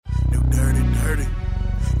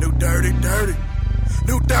dirty, dirty.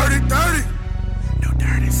 New dirty, dirty. New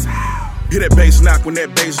dirty sound. Hear that bass knock when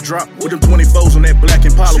that bass drop. With them 24s on that black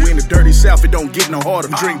Impala. We in the dirty south, it don't get no harder.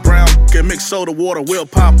 We drink brown, can mix soda water. We'll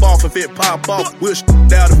pop off if it pop off. We'll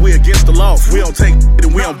out if we against the law. We don't take it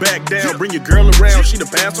and we don't back down. Bring your girl around, she the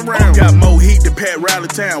pass around. Got more heat than Pat Riley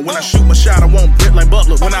Town. When I shoot my shot, I won't Brit like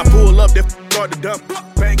Butler. When I pull up, they start to dump.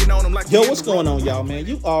 Banging on them like yo, what's going on, y'all, man?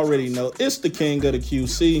 You already know. It's the king of the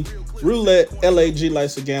QC. Roulette, LAG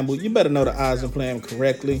likes to gamble. You better know the odds and play them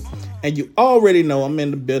correctly. And you already know I'm in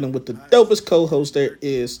the building with the dopest co-host there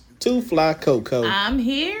is, Two Fly Coco. I'm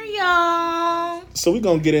here, y'all. So we're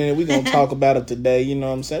going to get in and we're going to talk about it today. You know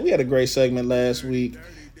what I'm saying? We had a great segment last week.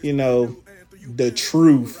 You know, the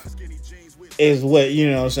truth is what, you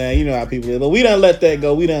know what I'm saying? You know how people is. But we done let that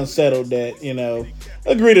go. We done settled that, you know.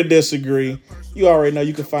 Agree to disagree. You already know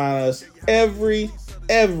you can find us every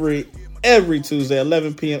Tuesday,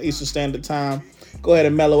 11 p.m. Eastern Standard Time. Go ahead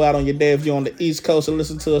and mellow out on your day if you're on the East Coast and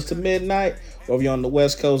listen to us to midnight. Or if you're on the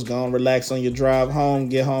West Coast, go and relax on your drive home.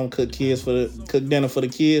 Get home, cook dinner for the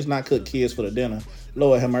kids. Not cook kids for the dinner.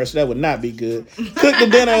 Lord have mercy, that would not be good. Cook the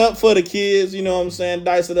dinner up for the kids, you know what I'm saying?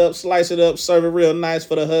 Dice it up, slice it up, serve it real nice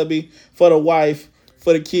for the hubby, for the wife,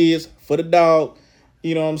 for the kids, for the dog.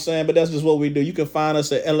 You know what I'm saying? But that's just what we do. You can find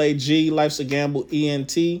us at LAG, Life's a Gamble,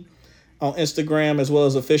 ENT, on Instagram, as well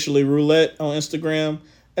as officially Roulette on Instagram,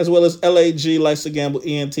 as well as LAG, Life's a Gamble,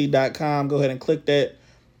 ENT.com. Go ahead and click that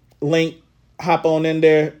link. Hop on in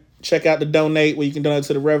there. Check out the donate where you can donate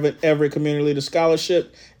to the Reverend Everett Community Leader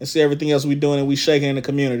Scholarship and see everything else we doing and we shaking in the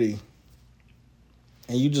community.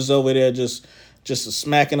 And you just over there just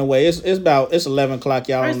smacking away. It's 11 o'clock,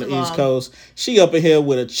 y'all, on the East Coast. She up in here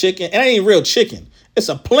with a chicken. It ain't real chicken. It's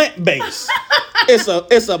a plant base. It's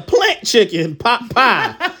a plant chicken pot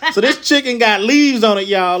pie. So this chicken got leaves on it,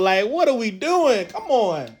 y'all. Like, what are we doing? Come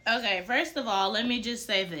on. Okay, first of all, let me just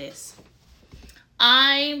say this.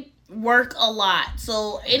 I work a lot.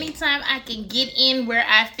 So anytime I can get in where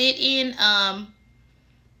I fit in,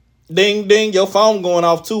 ding ding, your phone going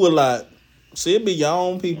off too a lot. See, it be your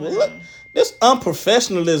own people. Look, this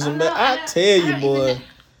unprofessionalism, man. I tell you, boy.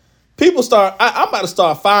 People I'm about to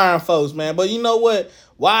start firing folks, man. But you know what?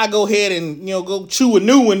 Why go ahead and, you know, go chew a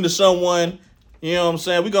new one to someone? You know what I'm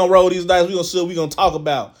saying? We're going to roll these dice. We're going to see what we're going to talk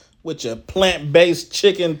about with your plant-based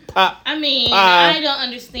chicken pie. I don't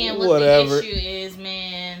understand what the issue is,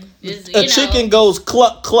 man. A chicken goes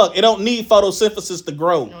cluck, cluck. It don't need photosynthesis to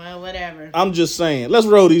grow. Well, whatever. I'm just saying. Let's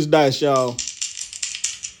roll these dice, y'all.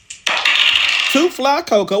 Two Fly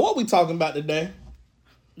Coco. What we talking about today?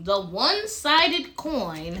 The one-sided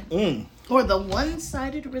coin or the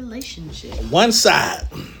one-sided relationship. One side.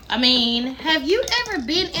 Have you ever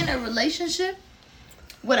been in a relationship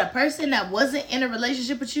with a person that wasn't in a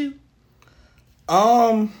relationship with you?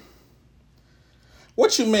 What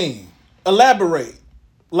you mean? Elaborate.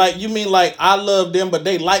 Like, you mean like I love them but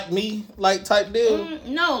they like me? Like type deal?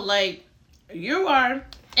 No, like you are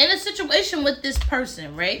in a situation with this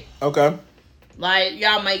person, right? Okay. Like,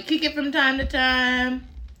 y'all might kick it from time to time.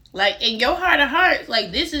 Like, in your heart of hearts,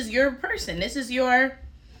 like, this is your person. This is your...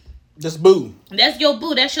 This boo. That's your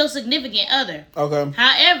boo. That's your significant other. Okay.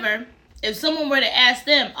 However, if someone were to ask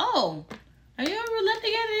them, oh, are you ever left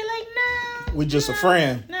together? They're like, nah. We just a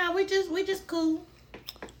friend. Nah, we just cool.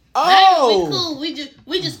 Oh. We cool.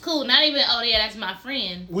 We just cool. Not even, oh, yeah, that's my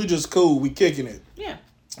friend. We just cool. We kicking it. Yeah.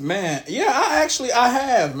 Man, yeah, I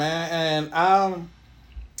have, man. And,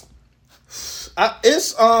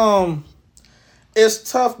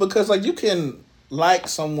 it's tough because, like, you can like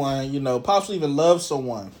someone, you know, possibly even love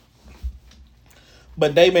someone,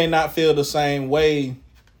 but they may not feel the same way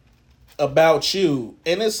about you.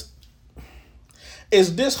 And it's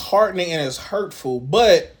disheartening and it's hurtful.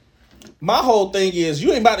 But my whole thing is,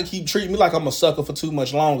 you ain't about to keep treating me like I'm a sucker for too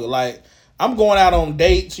much longer. Like, I'm going out on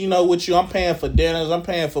dates, you know, with you. I'm paying for dinners. I'm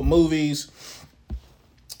paying for movies.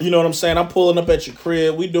 You know what I'm saying? I'm pulling up at your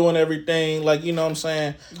crib. We doing everything. Like, you know what I'm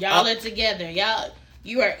saying? Y'all are together.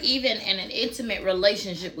 You are even in an intimate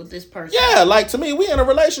relationship with this person. Yeah, like, to me, we in a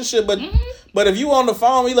relationship. But but if you on the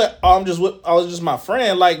phone, you like, oh, I was just my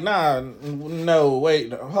friend. Like, nah, no,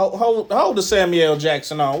 wait. Hold the Samuel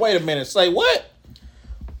Jackson on. Wait a minute. Say what?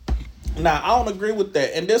 Nah, I don't agree with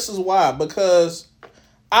that. And this is why. Because,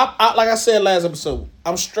 I like I said last episode,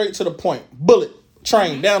 I'm straight to the point. Bullet,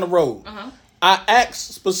 train, down the road. I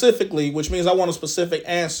ask specifically, which means I want a specific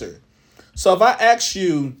answer. So if I ask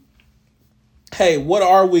you, hey, what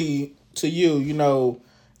are we to you? You know,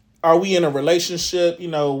 are we in a relationship? You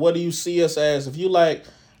know, what do you see us as? If you like,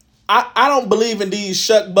 I don't believe in these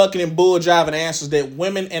shuck bucket and bull jiving answers that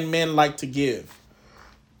women and men like to give.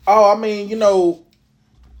 Oh, I mean, you know,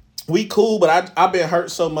 we cool, but I've been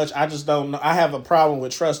hurt so much. I just don't know. I have a problem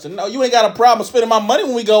with trusting. No, you ain't got a problem spending my money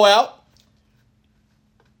when we go out.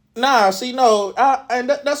 Nah, see, no,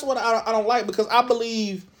 that's what I don't like, because I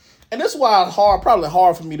believe, and that's why it's probably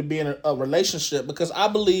hard for me to be in a relationship, because I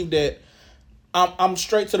believe that I'm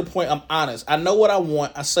straight to the point. I'm honest. I know what I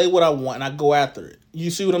want. I say what I want, and I go after it. You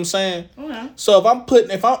see what I'm saying? Okay. So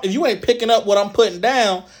if you ain't picking up what I'm putting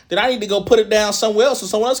down, then I need to go put it down somewhere else, so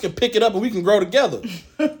someone else can pick it up and we can grow together.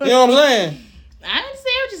 You know what I'm saying? I understand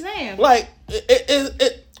what you're saying. Like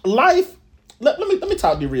life. Let me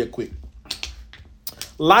talk to you real quick.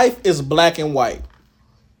 Life is black and white.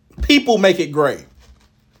 People make it gray.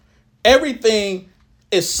 Everything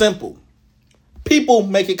is simple. People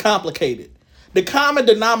make it complicated. The common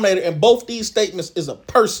denominator in both these statements is a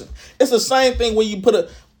person. It's the same thing when you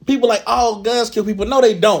put people like, oh, guns kill people. No,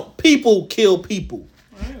 they don't. People kill people.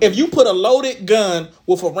 If you put a loaded gun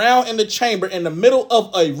with a round in the chamber in the middle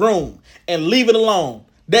of a room and leave it alone,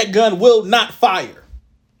 that gun will not fire.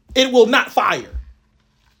 It will not fire.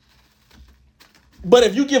 But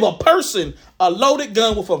if you give a person a loaded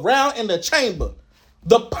gun with a round in the chamber,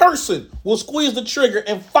 the person will squeeze the trigger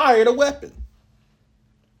and fire the weapon.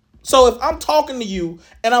 So if I'm talking to you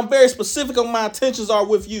and I'm very specific on my intentions are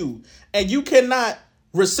with you, and you cannot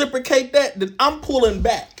reciprocate that, then I'm pulling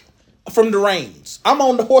back from the reins. I'm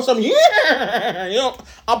on the horse. I'm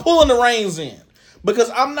pulling the reins in,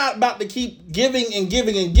 because I'm not about to keep giving and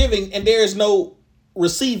giving and giving, and there is no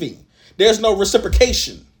receiving. There's no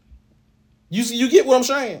reciprocation. You get what I'm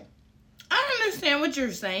saying? I understand what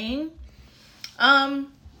you're saying. And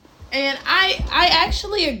I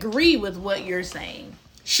actually agree with what you're saying.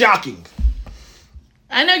 Shocking.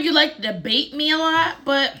 I know you like to debate me a lot,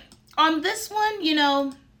 but on this one,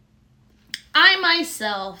 I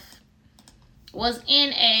myself was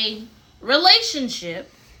in a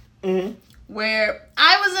relationship where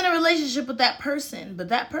I was in a relationship with that person, but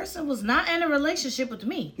that person was not in a relationship with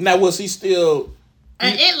me. Now, was he still...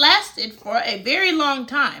 And it lasted for a very long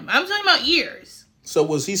time. I'm talking about years. So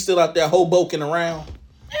was he still out there hoboking around?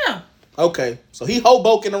 Yeah. Okay. So he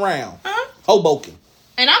hoboking around. Uh-huh. Hoboking.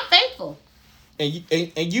 And I'm faithful. And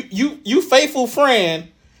you faithful friend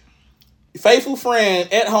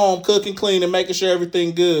at home, cooking, cleaning, making sure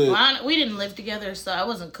everything good. Well, we didn't live together, so I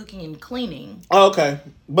wasn't cooking and cleaning. Okay.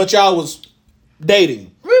 But y'all was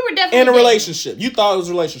dating. We were definitely in a dating. relationship. You thought it was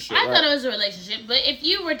a relationship, I thought it was a relationship. But if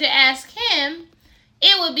you were to ask him,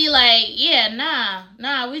 it would be like, yeah,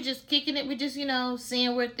 nah, we just kicking it. We just,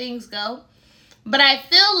 seeing where things go. But I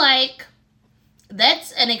feel like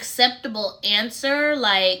that's an acceptable answer,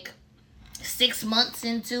 like 6 months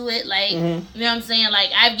into it. Like, You know what I'm saying? Like,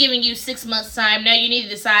 I've given you 6 months time. Now you need to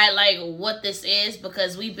decide, like, what this is,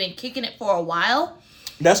 because we've been kicking it for a while.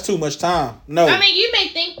 That's too much time. No. I mean, you may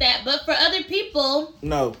think that, but for other people...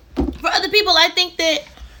 No. For other people, I think that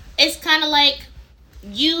it's kind of like...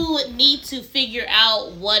 You need to figure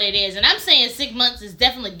out what it is. And I'm saying 6 months is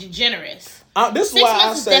definitely generous. This is 6 why months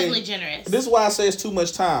I is say, definitely generous. This is why I say it's too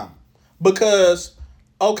much time. Because,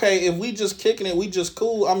 okay, if we just kicking it, we just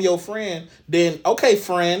cool, I'm your friend, then, okay,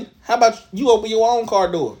 friend, how about you open your own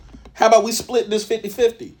car door? How about we split this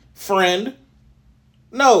 50-50? Friend?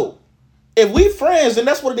 No. If we friends, then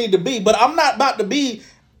that's what it need to be. But I'm not about to be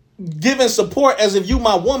giving support as if you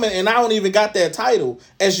my woman and I don't even got that title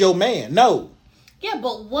as your man. No. Yeah,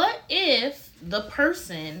 but what if the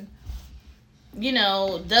person,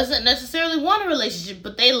 doesn't necessarily want a relationship,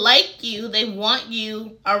 but they like you, they want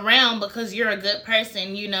you around because you're a good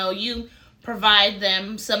person, you provide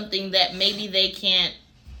them something that maybe they can't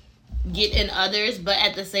get in others, but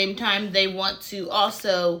at the same time, they want to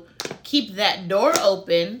also keep that door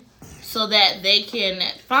open so that they can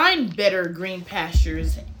find better green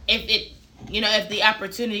pastures if the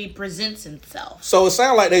opportunity presents itself. So it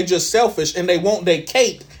sounds like they just selfish and they want their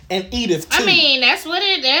cake and eat it too. I mean, that's what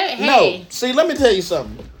it is. Hey. No. See, let me tell you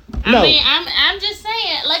something. I mean, I'm just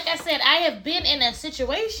saying, like I said, I have been in a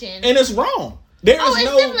situation. And it's wrong. It's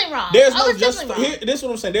definitely wrong. This is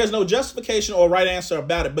what I'm saying. There's no justification or right answer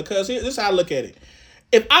about it, because this is how I look at it.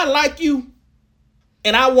 If I like you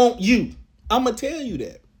and I want you, I'm going to tell you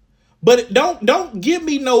that. But don't give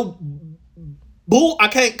me no... Bull, I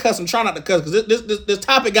can't cuss. I'm trying not to cuss because this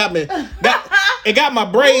topic got me. It got my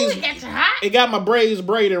braids. It got my braids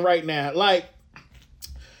braiding right now. Like,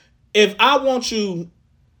 if I want you,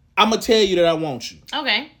 I'm gonna tell you that I want you.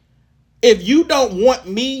 Okay. If you don't want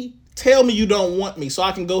me, tell me you don't want me, so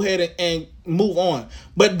I can go ahead and move on.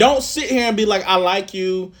 But don't sit here and be like, I like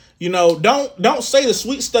you. Don't say the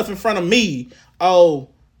sweet stuff in front of me. Oh,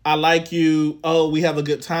 I like you. Oh, we have a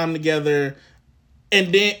good time together.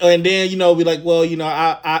 And then be like, well,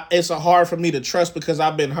 I it's hard for me to trust because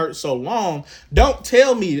I've been hurt so long. Don't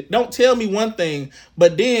tell me one thing,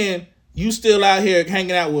 but then you still out here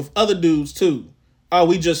hanging out with other dudes too. Oh,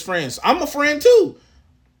 we just friends. I'm a friend too.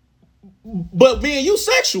 But me and you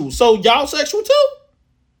sexual. So y'all sexual too?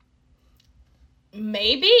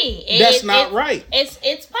 Maybe. That's not right.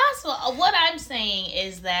 It's possible. What I'm saying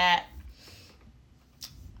is that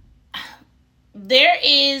there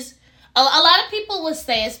is a lot of people would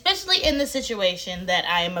say, especially in the situation that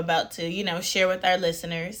I am about to, share with our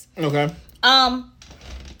listeners. Okay.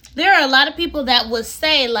 There are a lot of people that would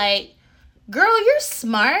say, like, girl, you're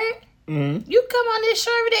smart. Mm-hmm. You come on this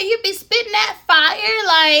show every day, you be spitting that fire.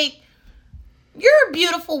 Like, you're a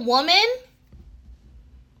beautiful woman.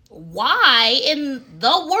 Why in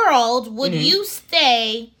the world would you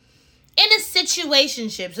stay in a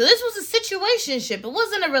situationship? So this was a situationship. It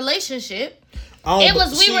wasn't a relationship.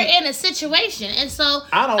 We were in a situation. And so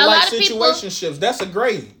I don't like situationships. That's a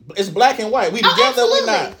gray. It's black and white. We together, absolutely. We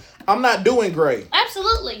not. I'm not doing gray.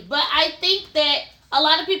 Absolutely. But I think that a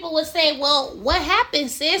lot of people would say, well, what happened,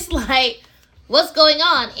 sis? Like, what's going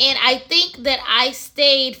on? And I think that I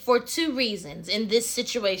stayed for two reasons in this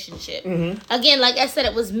situationship. Mm-hmm. Again, like I said,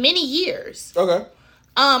 it was many years. Okay.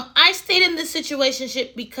 I stayed in this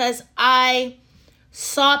situationship because I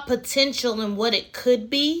saw potential in what it could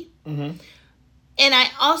be. Mm-hmm. And I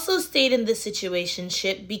also stayed in this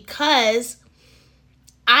situationship because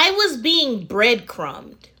I was being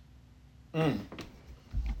breadcrumbed.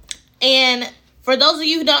 And for those of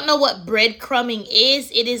you who don't know what breadcrumbing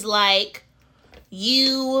is, it is like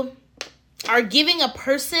you are giving a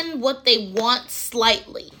person what they want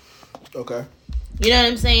slightly. Okay. You know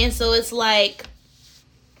what I'm saying? So it's like,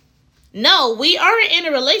 no, we aren't in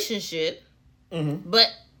a relationship, but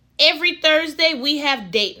every Thursday we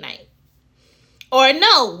have date night. Or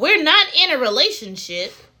no, we're not in a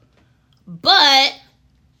relationship, but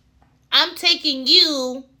I'm taking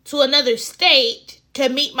you to another state to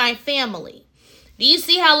meet my family. Do you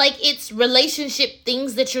see how, like, it's relationship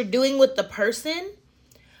things that you're doing with the person?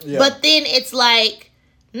 Yeah. But then it's like,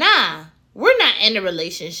 nah, we're not in a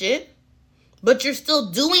relationship, but you're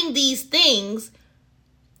still doing these things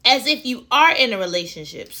as if you are in a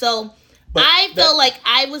relationship. So I felt like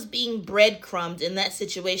I was being breadcrumbed in that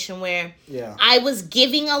situation where I was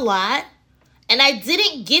giving a lot and I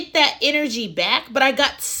didn't get that energy back, but I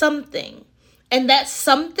got something. And that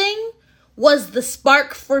something was the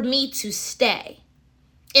spark for me to stay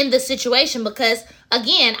in the situation because,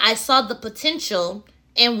 again, I saw the potential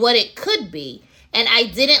in what it could be and I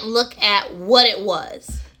didn't look at what it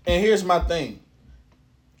was. And here's my thing.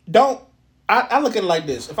 I look at it like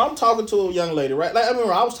this. If I'm talking to a young lady, right? Like, I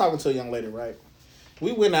remember I was talking to a young lady, right?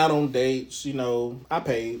 We went out on dates, I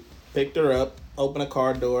paid, picked her up, opened a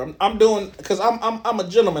car door. I'm doing, because I'm a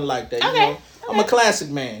gentleman like that, Okay. I'm a classic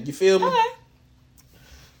man, you feel me? Okay.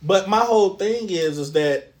 But my whole thing is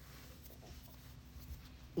that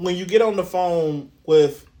when you get on the phone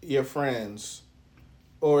with your friends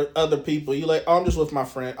or other people, you like, oh, I'm just with my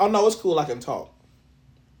friend. Oh, no, it's cool, I can talk.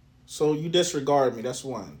 So you disregard me, that's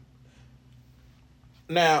one.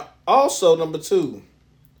 Now, also, number two,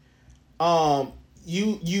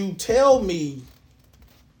 you tell me,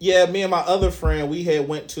 me and my other friend, we had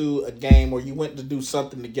went to a game or you went to do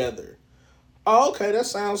something together. Oh, okay, that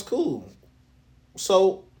sounds cool.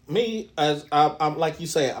 So me, as I'm like you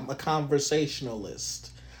say, I'm a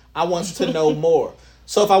conversationalist. I want to know more.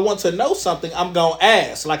 So if I want to know something, I'm going to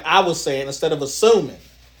ask, like I was saying, instead of assuming.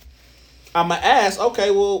 I'm going to ask, okay,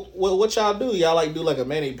 well, what y'all do? Y'all do like a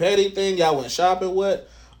mani-pedi thing? Y'all went shopping? What?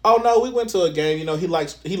 Oh, no, we went to a game. He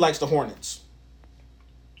likes the Hornets.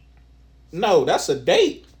 No, that's a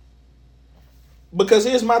date. Because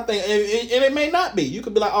here's my thing, and it may not be. You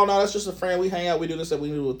could be like, oh, no, that's just a friend. We hang out. We do this and we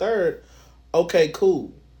do a third. Okay,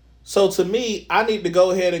 cool. So to me, I need to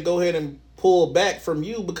go ahead and pull back from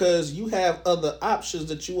you because you have other options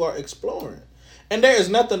that you are exploring. And there is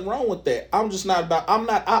nothing wrong with that. I'm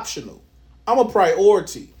not optional. I'm a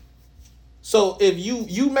priority. So if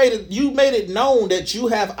you made it known that you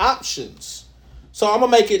have options. So I'm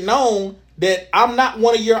gonna make it known that I'm not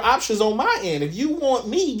one of your options on my end. If you want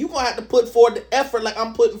me, you're gonna have to put forward the effort like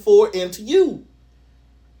I'm putting forward into you.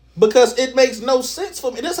 Because it makes no sense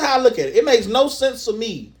for me. This is how I look at it. It makes no sense for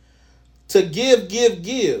me to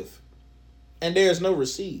give, and there's no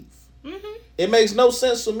receive. Mm-hmm. It makes no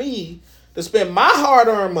sense for me to spend my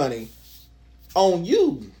hard-earned money on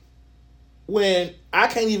you when I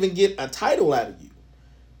can't even get a title out of you.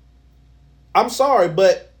 I'm sorry,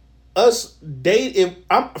 but us date,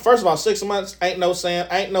 first of all, 6 months ain't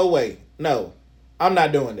no way. No, I'm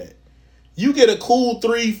not doing that. You get a cool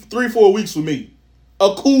 3-4 weeks with me.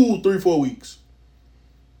 a cool 3-4 weeks.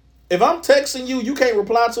 If I'm texting you, you can't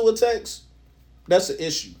reply to a text, that's an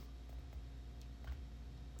issue.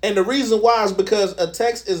 And the reason why is because a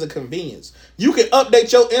text is a convenience. You can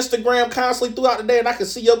update your Instagram constantly throughout the day and I can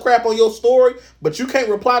see your crap on your story, but you can't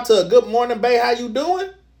reply to a good morning, babe, how you doing?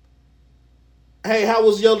 Hey, how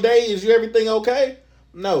was your day? Is you everything okay?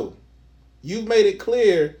 No. You've made it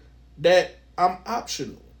clear that I'm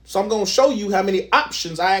optional. So I'm going to show you how many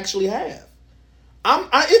options I actually have.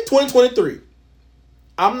 It's 2023.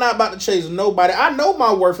 I'm not about to chase nobody. I know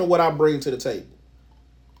my worth and what I bring to the table.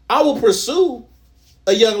 I will pursue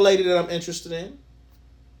a young lady that I'm interested in.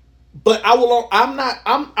 But I'm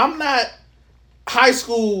not high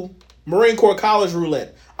school, Marine Corps, college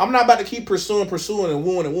roulette. I'm not about to keep pursuing and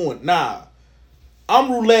wooing. Nah.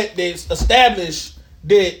 I'm roulette that's established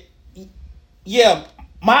that, yeah,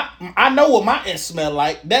 I know what my ass smell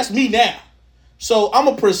like. That's me now. So I'm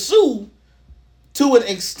going to pursue to an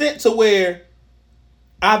extent to where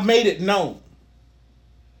I've made it known.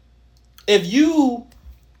 If you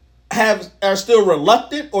are still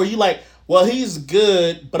reluctant or you like, well, he's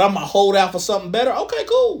good, but I'm going to hold out for something better. Okay,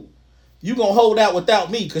 cool. You going to hold out without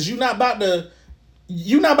me because you're not about to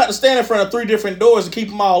stand in front of 3 different doors and keep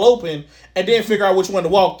them all open and then figure out which one to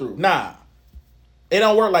walk through. Nah. It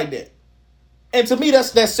don't work like that. And to me,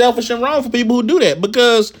 that's selfish and wrong for people who do that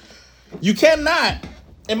because you cannot,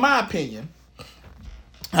 in my opinion,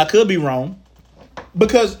 I could be wrong,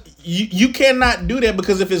 because you cannot do that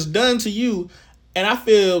because if it's done to you, and I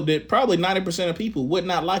feel that probably 90% of people would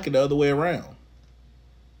not like it the other way around.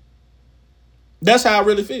 That's how I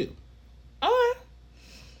really feel. Okay.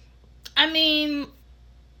 I mean,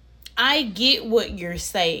 I get what you're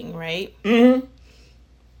saying, right? Mm-hmm.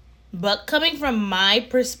 But coming from my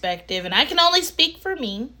perspective, and I can only speak for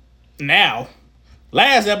me. Now,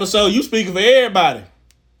 last episode, you speaking for everybody.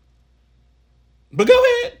 But go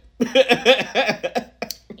ahead.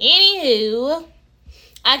 Anywho,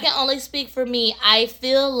 I can only speak for me. I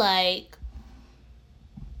feel like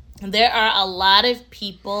there are a lot of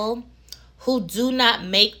people who do not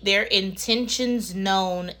make their intentions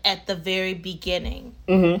known at the very beginning.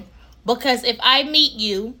 Mm-hmm. Because if I meet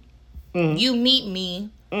you, you meet me,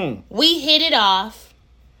 we hit it off,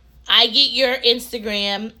 I get your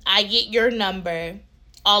Instagram, I get your number,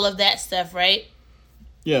 all of that stuff, right?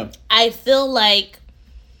 Yeah. I feel like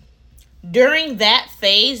during that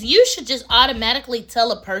phase, you should just automatically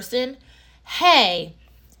tell a person, hey,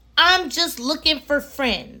 I'm just looking for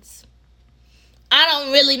friends. I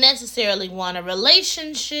don't really necessarily want a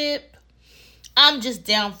relationship. I'm just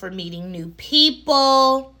down for meeting new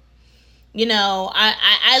people. You know,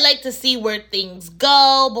 I like to see where things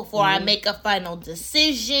go before I make a final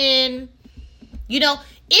decision. You know,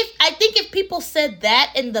 I think if people said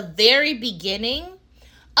that in the very beginning,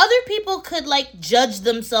 other people could like judge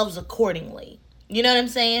themselves accordingly. You know what I'm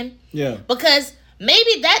saying? Yeah. Because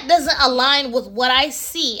maybe that doesn't align with what I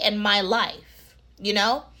see in my life. You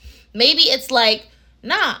know? Maybe it's like,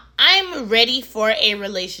 nah, I'm ready for a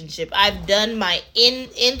relationship. I've done my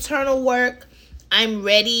internal work. I'm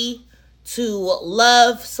ready to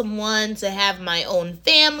love someone, to have my own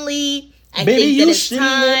family. I Baby, think that you it's should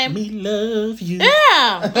time. let me love you.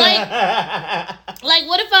 Yeah, like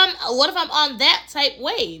what if I'm on that type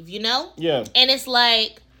wave, you know? Yeah. And it's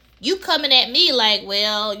like you coming at me like,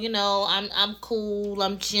 well, you know, I'm cool,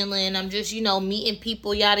 I'm chilling, I'm just, you know, meeting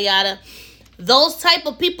people, yada yada. Those type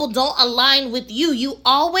of people don't align with you. You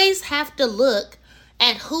always have to look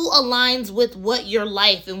at who aligns with what your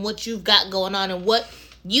life and what you've got going on and what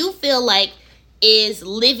you feel like is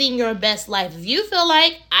living your best life. If you feel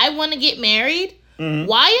like I want to get married, why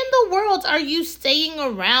in the world are you staying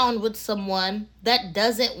around with someone that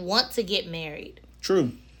doesn't want to get married?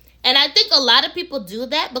 True. And I think a lot of people do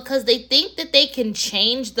that because they think that they can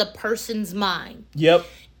change the person's mind. Yep.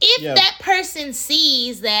 If that person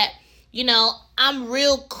sees that, you know, I'm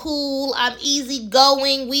real cool, I'm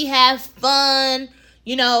easygoing, we have fun,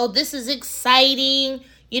 you know, this is exciting,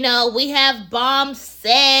 you know, we have bomb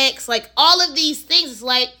sex, like all of these things. It's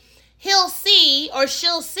like he'll see or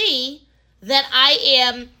she'll see that I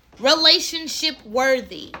am relationship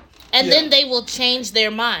worthy. And then they will change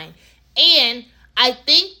their mind. And I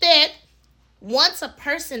think that once a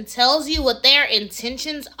person tells you what their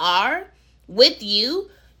intentions are with you,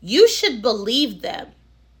 you should believe them.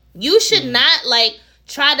 You should not like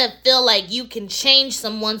try to feel like you can change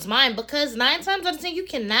someone's mind, because 9 times out of 10 you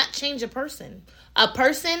cannot change a person. A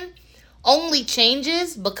person only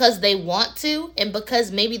changes because they want to and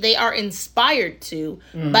because maybe they are inspired to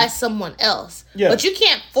by someone else. Yeah. But you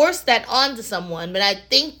can't force that onto someone. But I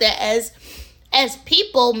think that as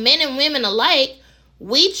people, men and women alike,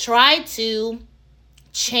 we try to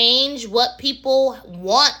change what people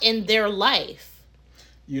want in their life.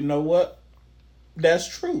 You know what? That's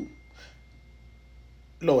true.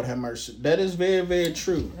 Lord have mercy. That is very, very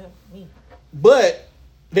true. But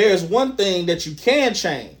there's one thing that you can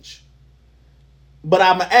change. But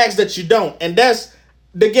I'm going to ask that you don't. And that's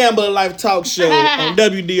the Gambler Life Talk Show on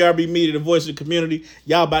WDRB Media, the voice of the community.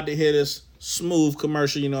 Y'all about to hear this smooth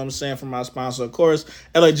commercial, you know what I'm saying, from our sponsor, of course,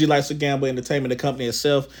 LAG Likes to Gamble Entertainment, the company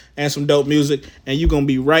itself, and some dope music. And you're going to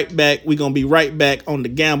be right back. We're going to be right back on the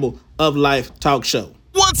Gamble of Life Talk Show.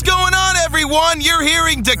 What's going on, everyone? You're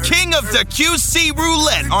hearing the king of the QC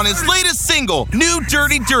Roulette on his latest single, New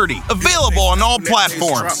Dirty Dirty, available on all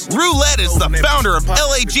platforms. Roulette is the founder of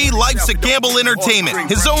LAG Likes to Gamble Entertainment,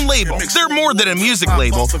 his own label. They're more than a music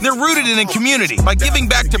label. They're rooted in a community by giving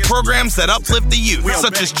back to programs that uplift the youth,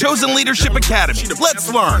 such as Chosen Leadership Academy,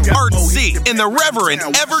 Let's Learn, Art C, and the Reverend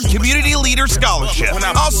Everett Community Leader Scholarship.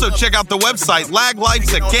 Also, check out the website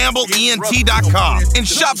laglifesatgambleent.com and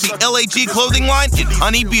shop the LAG clothing line in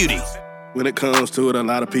Honey Beauty. When it comes to it, a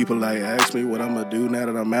lot of people ask me what I'm gonna do now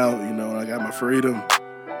that I'm out, and I got my freedom.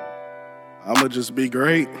 I'm gonna just be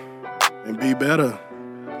great and be better.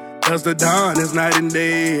 Cause the dawn is night and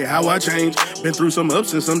day, how I change. Been through some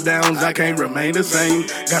ups and some downs, I can't remain the same.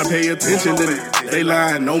 Gotta pay attention to them, they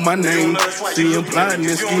lying, know my name. See them plotting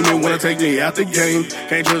and scheming, wanna take me out the game.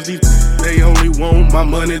 Can't trust these, they only want my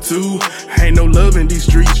money too. Ain't no love in these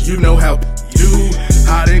streets, you know how you.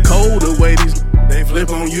 Hot and cold, the way these they flip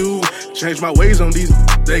on you. Change my ways on these,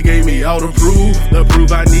 they gave me all the proof. The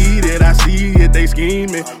proof I needed, I see it, they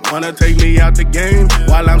scheming. Wanna take me out the game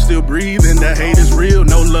while I'm still breathing. The hate is real,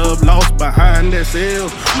 no love lost behind that cell.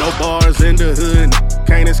 No bars in the hood,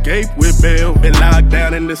 can't escape with bail. Been locked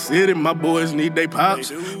down in the city, my boys need they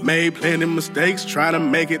pops. Made plenty mistakes, trying to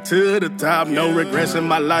make it to the top. No regrets in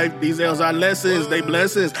my life, these L's are lessons, they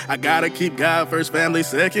blessings. I gotta keep God first, family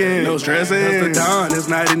second, no stressing. Cause the dawn is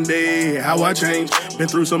night and day, how I change. Been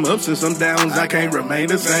through some ups and some downs, I can't remain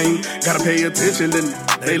the same. Gotta pay attention to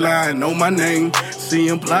they lying, know my name. See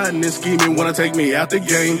them plotting and scheming, wanna take me out the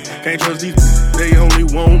game. Can't trust these, they only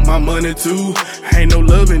want my money too. Ain't no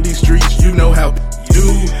love in these streets, you know how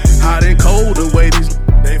you. Hot and cold, the way these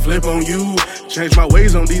they flip on you. Change my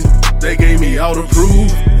ways on these, they gave me all the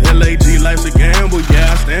proof. LAG Life's a gamble,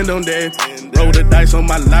 yeah, I stand on that. Roll the dice on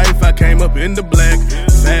my life, I came up in the black.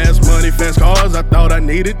 Fast money, fast cars, I thought I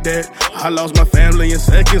needed that. I lost my family in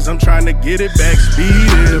seconds, I'm trying to get it back.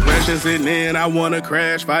 Speed, depression sitting in, I wanna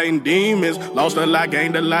crash, fighting demons. Lost a lot,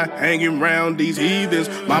 gained a lot, hanging around these heathens.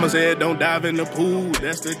 Mama said don't dive in the pool,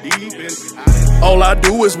 that's the deep end. All I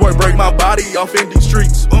do is work, break my body off in these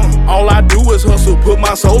streets. All I do is hustle, put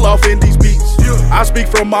my soul off in these beats. I speak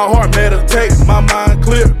from my heart, meditate, my mind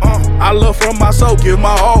clear. I love from my soul, give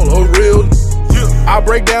my all, a real. I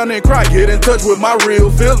break down and cry, get in touch with my real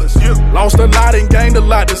feelings. Lost a lot and gained a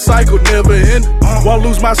lot, the cycle never ended. Won't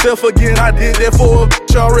lose myself again, I did that for a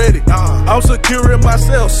bitch already. I'm securing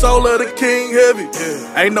myself, soul of the king heavy.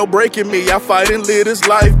 Ain't no breaking me, I fight and live this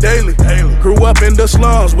life daily. Grew up in the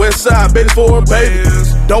slums, west side, baby for a baby.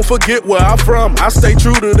 Don't forget where I'm from, I stay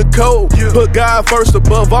true to the code. Put God first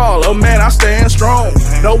above all, oh man, I stand strong.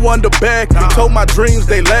 No one to back me, told my dreams,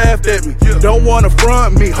 they laughed at me. Don't wanna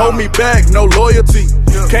front me, hold me back, no loyalty.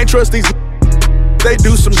 Can't trust these, they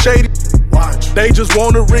do some shady. They just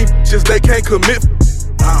wanna ring, just they can't commit.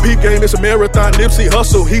 Peep game is a marathon, Nipsey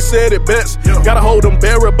hustle, he said it best. Gotta hold them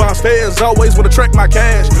bearer bonds, feds always wanna track my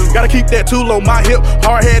cash. Gotta keep that tool on my hip,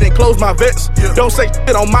 hard head and close my vest. Don't say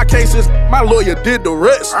shit on my cases, my lawyer did the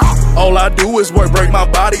rest. All I do is work, break my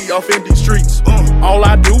body off in these streets. All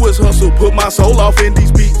I do is hustle, put my soul off in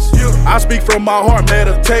these beats. I speak from my heart,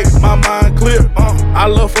 meditate, my mind clear. I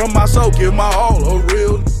love from my soul, give my all, a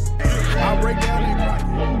real. I break down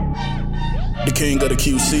and cry. The king of the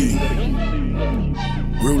QC.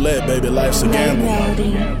 Roulette, baby, life's a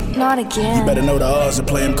gamble. Not again. You better know the odds and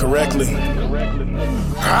play them correctly.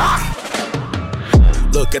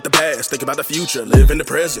 Look at the past, think about the future, live in the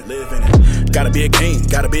present. Gotta be a king,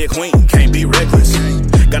 gotta be a queen, can't be reckless.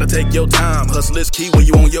 Gotta take your time, hustle is key when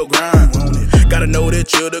you on your grind. Gotta know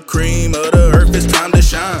that you're the cream of the earth, it's time to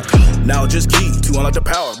shine. Knowledge is key to unlock the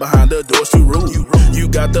power behind the doors to rule. You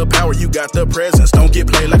got the power, you got the presence, don't get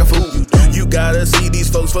played like a fool. You gotta see these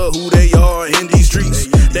folks for who they are in these streets.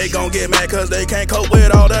 They gon' get mad cause they can't cope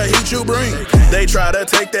with all the heat you bring. They try to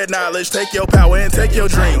take that knowledge, take your power and take your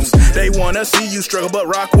dreams. They wanna see you struggle, but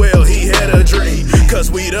Rockwell, he had a dream. Cause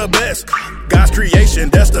we the best, God's creation,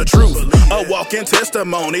 that's the truth. A walking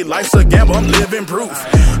testimony, life's a gamble, I'm living proof.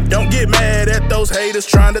 Don't get mad at those haters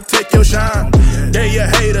trying to take your shine. They a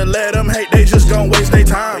hater, let them hate, they just gon' waste their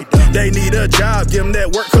time. They need a job, give them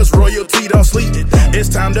that work, cause royalty don't sleep. It's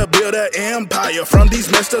time to build an empire from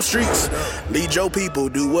these messed up streets. Lead your people,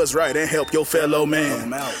 do what's right, and help your fellow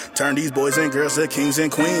man. Turn these boys and girls to kings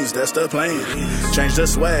and queens, that's the plan. Change the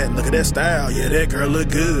swag, look at that style, yeah, that girl look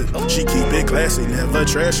good. She keep it classy, never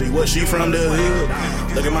trashy, what she from the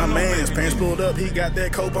hood. Look at my man's pants pulled up, he got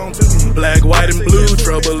that coat on too. Black, white, and blue,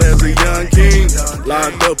 trouble as a young king.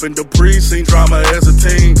 Locked up in the precinct, drama as a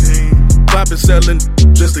teen. Poppin' selling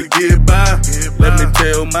just to get by. Let me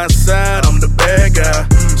tell my side, I'm the bad guy.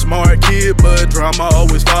 Smart kid, but drama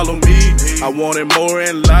always follow me. I wanted more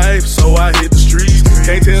in life, so I hit the streets.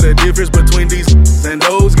 Can't tell the difference between these and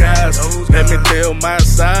those guys. Let me tell my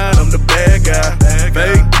side, I'm the bad guy.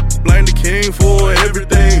 Fake, blame the king for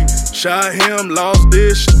everything. Shot him, lost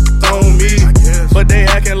this on me. But they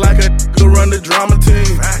acting like a run the drama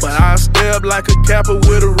team. But I step like a capper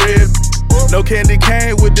with a red. No candy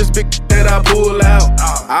cane with this big that I pull out.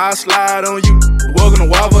 I slide on you, welcome to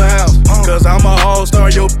Waffle House. Cause I'm a all-star,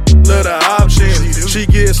 yo, love the option. She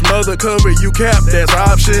gets smothered, cover, you cap, that's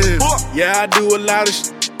option. Yeah, I do a lot of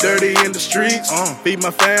dirty in the streets. Feed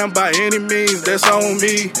my fam by any means, that's on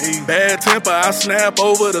me. Bad temper, I snap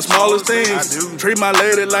over the smallest things. Treat my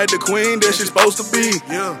lady like the queen that she's supposed to be.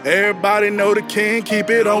 Everybody know the king, keep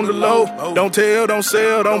it on the low. Don't tell, don't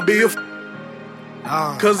sell, don't be a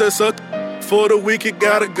cause that's a for the week, it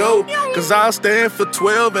gotta go. Cause I stand for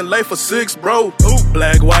 12 and lay for 6, bro.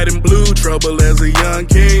 Black, white, and blue, trouble as a young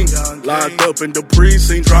king. Locked up in the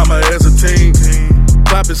precinct, drama as a teen.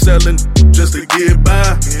 Poppin' selling just to get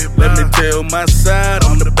by. Let me tell my side,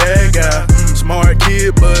 I'm the bad guy. Smart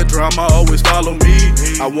kid, but drama always follow me.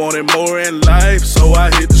 I wanted more in life, so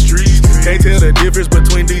I hit the streets. Can't tell the difference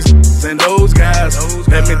between these and those guys.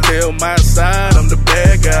 Let me tell my side, I'm the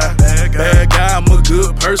bad guy. Bad guy, I'm a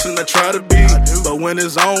good person, I try to be. But when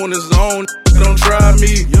it's on, don't try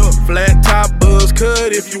me. Flat top buzz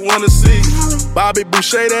cut if you wanna see. Bobby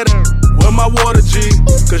Boucher, that where my water G.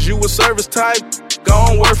 Cause you a service type,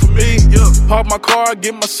 gon' work for me. Park my car,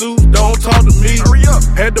 get my suit, don't talk to me.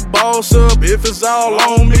 Had the boss up if it's all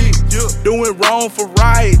on me. Doing wrong for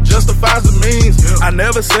right, justifies the means. I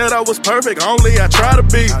never said I was perfect, only I try to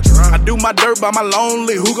be. I do my dirt by my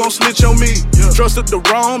lonely, who gon' snitch on me? Trusted the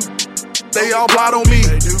wrong, they all plot on me.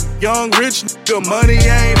 Young, rich, nigga, money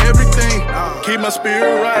ain't everything. Keep my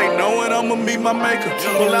spirit right, knowing I'ma meet my maker.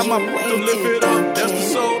 Pull out my book to lift it up, that's the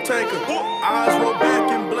soul taker. Eyes roll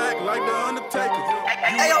back in black like the Undertaker.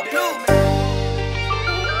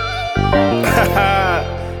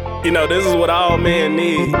 You know, this is what all men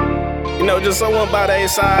need. You know, just someone by their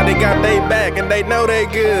side, they got their back and they know they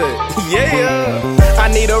good. Yeah.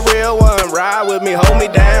 I need a real one, ride with me, hold me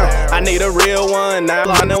down. I need a real one, now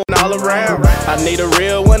I know all around. I need a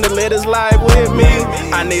real one to live his life with me.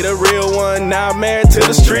 I need a real one, now I'm married to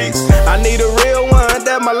the streets. I need a real one,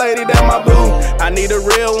 that's my lady, that's my boo. I need a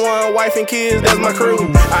real one, wife and kids, that's my crew.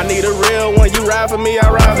 I need a real one, you ride for me, I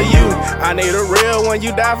ride for you. I need a real one,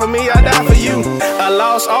 you die for me, I die for you. A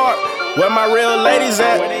lost art, where my real ladies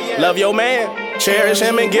at? Love your man, cherish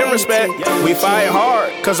him and give respect. We fight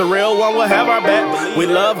hard, cause a real one will have our back. We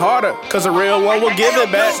love harder, cause a real one will give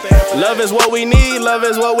it back. Love is what we need, love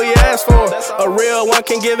is what we ask for. A real one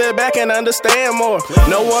can give it back and understand more.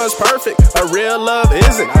 No one's perfect, a real love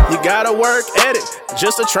isn't. You gotta work at it,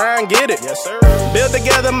 just to try and get it. Build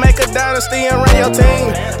together, make a dynasty and run your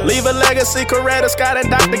team. Leave a legacy, Coretta Scott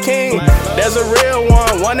and Dr. King. There's a real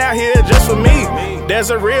one out here just for me. There's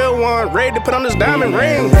a real one, ready to put on this diamond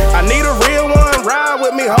ring. I need a real one, ride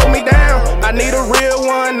with me, hold me down. I need a real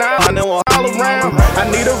one, now I know all around. I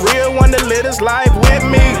need a real one to live his life with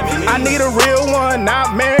me. I need a real one,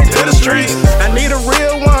 not married to the streets. I need a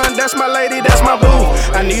real one, that's my lady, that's my boo.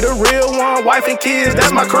 I need a real one, wife and kids,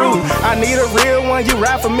 that's my crew. I need a real one, you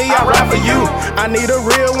ride for me, I ride for you. I need a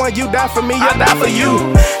real one, you die for me, I die for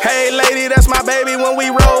you. Hey lady, that's my baby when we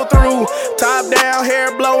roll through. Top down,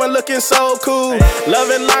 hair blowing, looking so cool.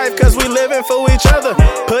 Loving life cause we living for each other.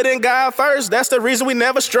 Putting God first, that's the reason we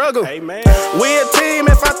never struggle. Amen. We a team,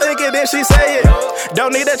 if I think it then she say it.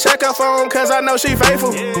 Don't need to check her phone cause I know she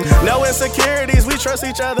faithful. No insecurities, we trust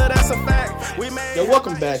each other, that's a fact. Yo,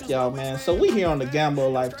 welcome back y'all, man. So we here on the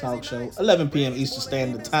Gamble Life Talk Show, 11 p.m. Eastern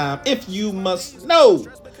Standard Time. If you must know,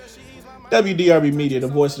 WDRB Media, the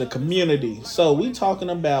voice of the community. So we talking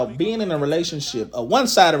about being in a relationship, a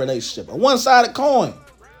one-sided relationship, a one-sided coin.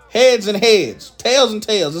 Heads and heads, tails and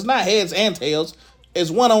tails. It's not heads and tails.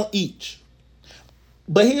 It's one on each.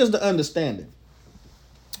 But here's the understanding.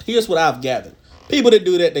 Here's what I've gathered. People that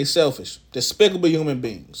do that, they selfish. Despicable human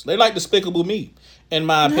beings. They like Despicable Me, in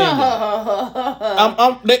my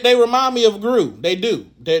opinion. They remind me of Gru. They do.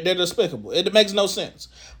 They're despicable. It makes no sense.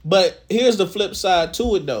 But here's the flip side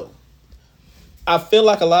to it, though. I feel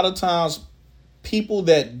like a lot of times people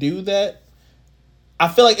that do that, I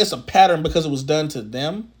feel like it's a pattern because it was done to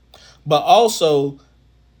them. But also,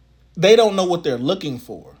 they don't know what they're looking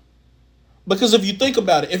for. Because if you think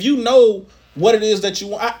about it, if you know what it is that you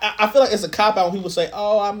want, I feel like it's a cop-out when people say,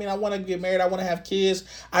 oh, I mean, I want to get married, I want to have kids,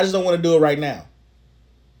 I just don't want to do it right now.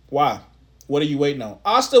 Why? What are you waiting on?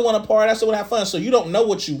 I still want to party, I still want to have fun. So you don't know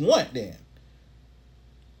what you want then.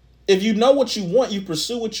 If you know what you want, you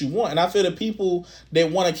pursue what you want. And I feel that people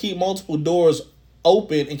that want to keep multiple doors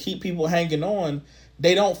open and keep people hanging on,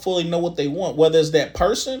 they don't fully know what they want. Whether it's that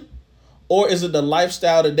person or is it the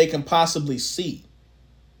lifestyle that they can possibly see.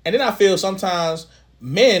 And then I feel sometimes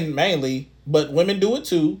men mainly, but women do it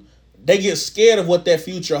too, they get scared of what that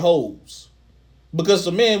future holds. Because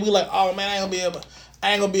the men, we like, oh man, I ain't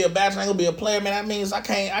gonna be a bachelor, I ain't gonna be a player, man. That means I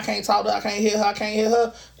can't talk to her, I can't hit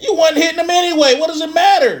her. You wasn't hitting them anyway. What does it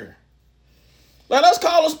matter? Like, let's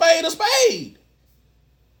call a spade a spade.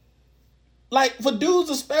 Like, for dudes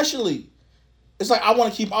especially, it's like, I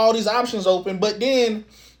want to keep all these options open, but then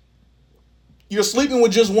you're sleeping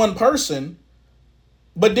with just one person,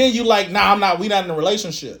 but then you like, nah, we not in a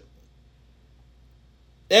relationship.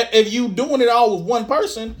 If you doing it all with one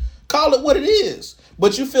person, call it what it is.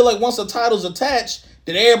 But you feel like once the title's attached,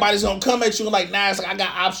 that everybody's gonna come at you and like, nah, it's like I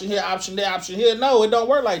got option here, option there, option here. No, it don't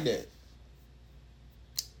work like that.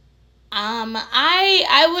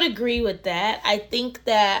 I would agree with that. I think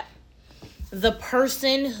that the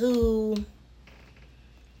person who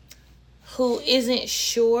isn't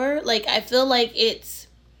sure, like, I feel like it's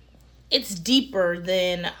deeper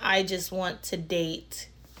than I just want to date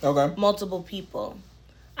multiple people.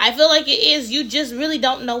 I feel like it is. You just really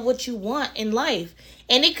don't know what you want in life.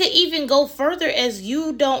 And it could even go further as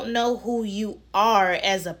you don't know who you are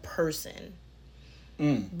as a person.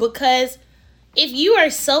 Because if you are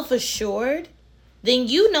self-assured, then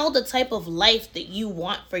you know the type of life that you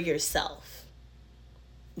want for yourself.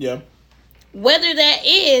 Yeah. Whether that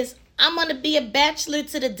is, I'm going to be a bachelor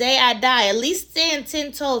to the day I die. At least stand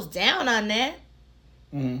 10 toes down on that.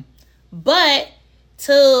 Mm-hmm. But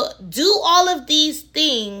to do all of these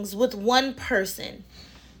things with one person,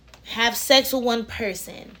 have sex with one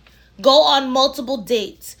person, go on multiple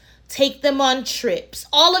dates, take them on trips,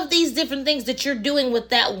 all of these different things that you're doing with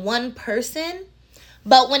that one person,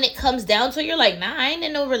 but when it comes down to it, you're like, nah, I ain't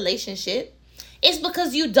in no relationship. It's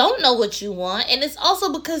because you don't know what you want, and it's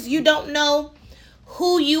also because you don't know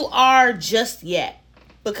who you are just yet.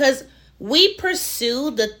 Because we pursue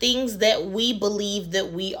the things that we believe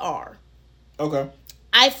that we are. Okay.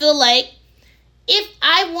 I feel like if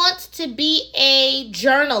I want to be a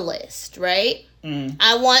journalist, right?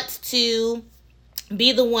 I want to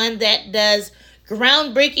be the one that does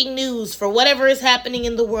groundbreaking news for whatever is happening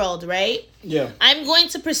in the world, right? Yeah. I'm going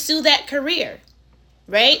to pursue that career,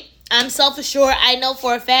 right? I'm self-assured. I know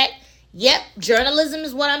for a fact, yep, journalism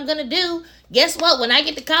is what I'm going to do. Guess what? When I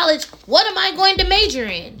get to college, what am I going to major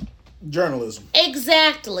in? Journalism.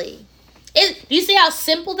 Exactly. Do you see how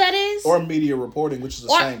simple that is? Or media reporting, which is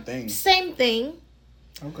the same thing. Same thing.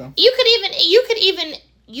 Okay. You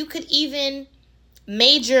could even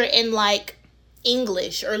major in like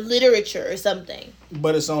English or literature or something.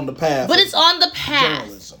 But it's on the path.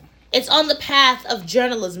 Journalism. It's on the path of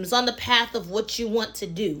journalism. It's on the path of what you want to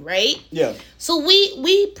do, right? Yeah. So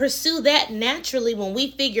we pursue that naturally when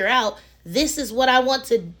we figure out this is what I want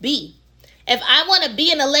to be. If I want to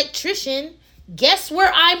be an electrician, guess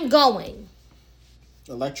where I'm going?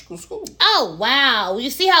 Electrical school. Oh, wow. You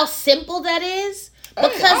see how simple that is?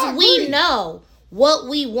 Because we know what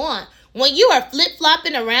we want. When you are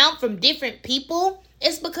flip-flopping around from different people,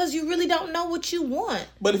 it's because you really don't know what you want.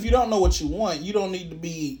 But if you don't know what you want, you don't need to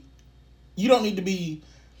be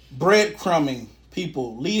breadcrumbing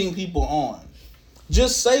people, leading people on.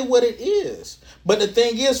 Just say what it is. But the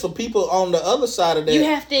thing is, for people on the other side of that, you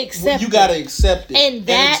have to accept it. You got to accept it. And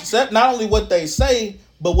accept not only what they say,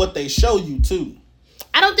 but what they show you too.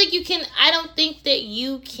 I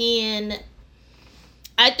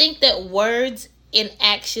think that words and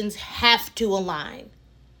actions have to align.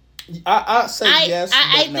 I say yes,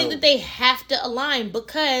 I but no. think that they have to align,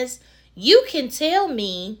 because you can tell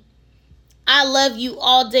me I love you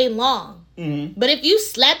all day long. Mm-hmm. But if you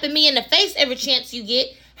slapping me in the face every chance you get,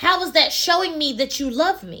 how is that showing me that you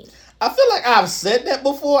love me? I feel like I've said that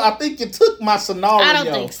before. I think you took my scenario. I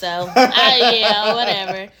don't think so. Yeah,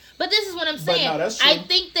 whatever. But this is what I'm saying. No, that's true. I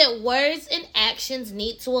think that words and actions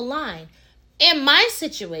need to align. in my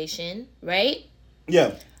situation, right?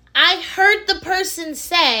 Yeah. I heard the person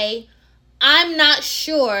say, I'm not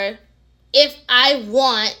sure if I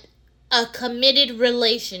want a committed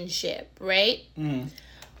relationship, right? Mm-hmm.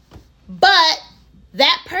 But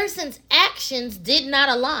that person's actions did not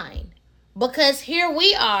align. Because here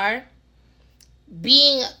we are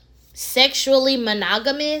being sexually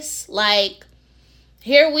monogamous. Like,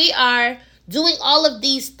 here we are doing all of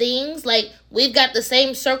these things. Like, we've got the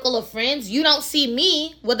same circle of friends. You don't see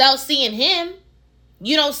me without seeing him.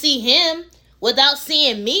 You don't see him without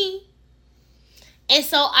seeing me. And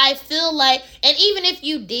so I feel like, and even if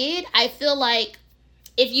you did, I feel like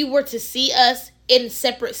if you were to see us in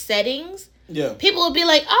separate settings, yeah, people would be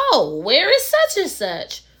like, oh, where is such and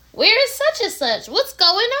such? Where is such and such? What's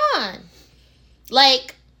going on?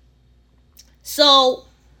 Like, so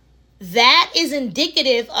that is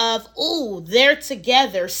indicative of, ooh, they're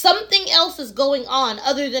together. Something else is going on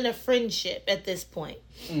other than a friendship at this point.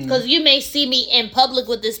 Because you may see me in public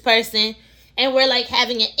with this person and we're like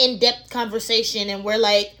having an in-depth conversation and we're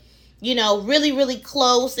like, you know, really, really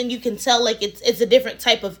close, and you can tell like it's a different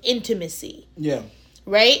type of intimacy. Yeah.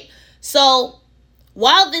 Right? So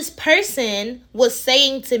while this person was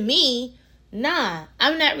saying to me, nah,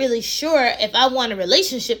 I'm not really sure if I want a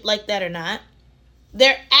relationship like that or not,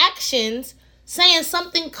 their actions saying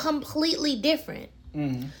something completely different.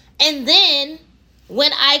 Mm-hmm. And then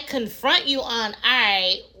when I confront you on, all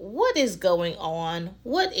right, what is going on?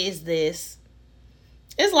 What is this?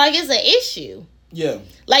 It's like it's an issue. Yeah.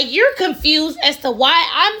 Like, you're confused as to why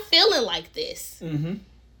I'm feeling like this. Mm-hmm.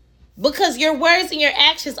 Because your words and your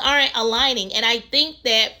actions aren't aligning. And I think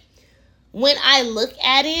that when I look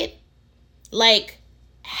at it, like,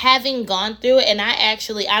 having gone through it, and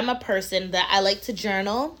I'm a person that I like to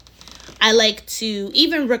journal. I like to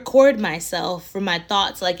even record myself for my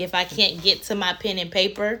thoughts. Like, if I can't get to my pen and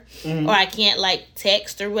paper, or I can't, like,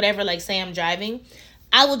 text or whatever, like, say I'm driving,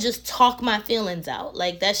 I will just talk my feelings out.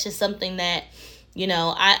 Like, that's just something that, you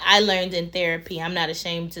know, I learned in therapy. I'm not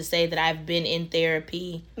ashamed to say that I've been in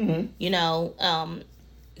therapy, you know,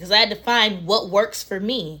 because I had to find what works for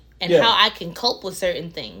me and how I can cope with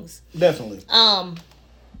certain things. Definitely.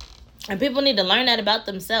 And people need to learn that about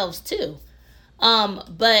themselves too.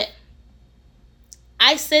 But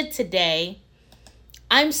I said today,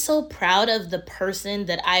 I'm so proud of the person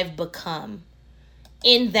that I've become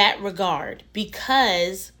in that regard,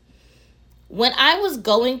 because when I was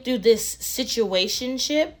going through this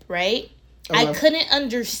situationship, right, I couldn't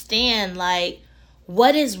understand, like,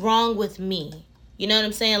 what is wrong with me? You know what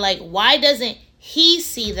I'm saying? Like, why doesn't he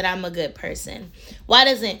see that I'm a good person? Why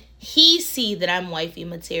doesn't he see that I'm wifey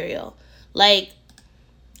material? Like,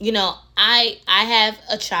 you know, I have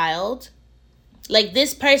a child. Like,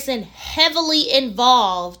 this person heavily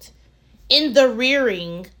involved in the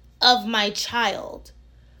rearing of my child,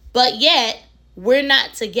 but yet we're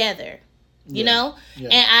not together. You know? Yeah.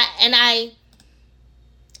 And I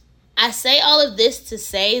say all of this to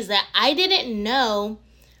say is that I didn't know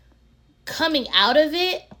coming out of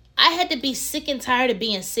it, I had to be sick and tired of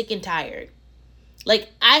being sick and tired. Like,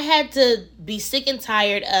 I had to be sick and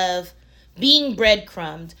tired of being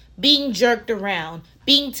breadcrumbed, being jerked around,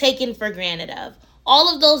 being taken for granted of,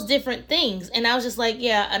 all of those different things. And I was just like,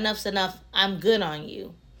 yeah, enough's enough. I'm good on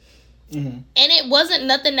you. Mm-hmm. And it wasn't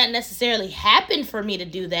nothing that necessarily happened for me to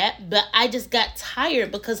do that, but I just got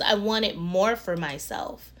tired because I wanted more for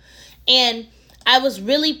myself. And I was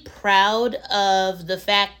really proud of the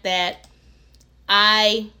fact that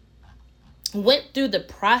I went through the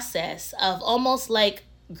process of almost like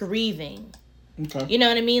grieving. Okay. You know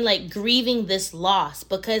what I mean? Like, grieving this loss,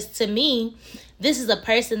 because to me, this is a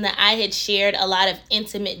person that I had shared a lot of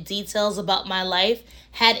intimate details about my life,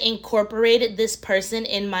 had incorporated this person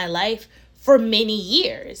in my life for many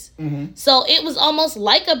years. Mm-hmm. So it was almost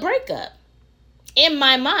like a breakup in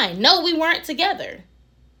my mind. No, we weren't together.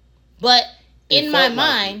 But in my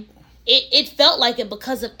mind, it felt like it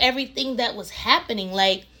because of everything that was happening.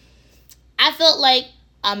 Like, I felt like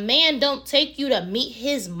a man don't take you to meet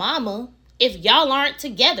his mama if y'all aren't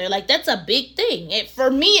together. Like, that's a big thing. For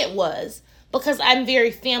me, it was. Because I'm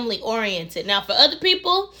very family oriented. Now, for other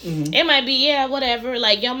people, it might be, yeah, whatever.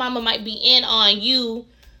 Like, your mama might be in on you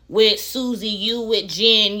with Susie, you with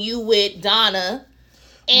Jen, you with Donna.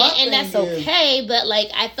 And that's okay. But, like,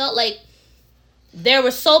 I felt like there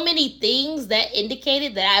were so many things that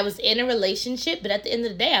indicated that I was in a relationship. But at the end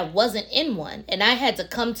of the day, I wasn't in one. And I had to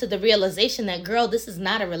come to the realization that, girl, this is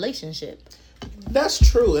not a relationship. That's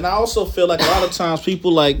true. And I also feel like a lot of times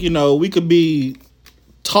people, like, you know, we could be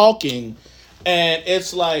talking and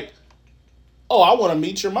it's like, oh, I want to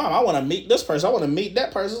meet your mom. I want to meet this person. I want to meet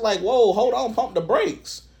that person. It's like, whoa, hold on, pump the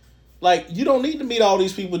brakes. Like, you don't need to meet all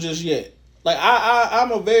these people just yet. Like,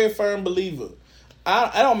 I'm a very firm believer.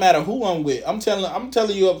 I don't matter who I'm with. I'm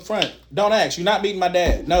telling you up front. Don't ask. You're not meeting my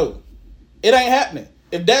dad. No, it ain't happening.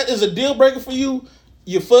 If that is a deal breaker for you,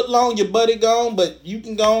 your foot long, your buddy gone, but you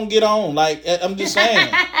can go and get on. Like, I'm just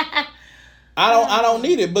saying. I don't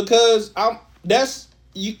need it because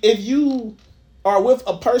if you are with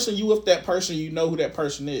a person, you with that person, you know who that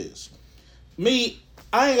person is. Me,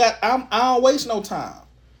 I don't waste no time.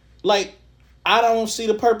 Like, I don't see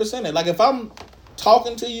the purpose in it. Like, if I'm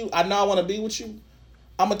talking to you, I know I want to be with you,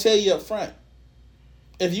 I'm gonna tell you up front.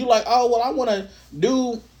 If you like, oh well, I want to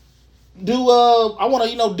do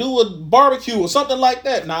a barbecue or something like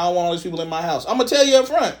that. Nah, I don't want all these people in my house. I'm gonna tell you up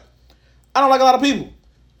front. I don't like a lot of people.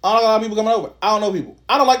 I don't like a lot of people coming over. I don't know people.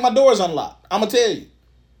 I don't like my doors unlocked. I'm gonna tell you.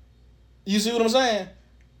 You see what I'm saying?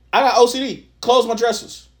 I got OCD. Close my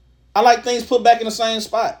dressers. I like things put back in the same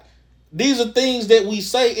spot. These are things that we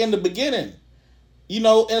say in the beginning. And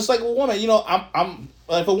it's like a woman.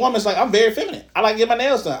 If a woman's like, I'm very feminine. I like getting my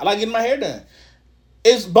nails done. I like getting my hair done.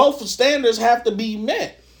 It's both standards have to be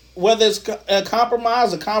met, whether it's a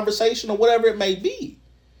compromise, a conversation, or whatever it may be.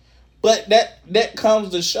 But that comes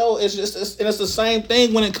to show it's the same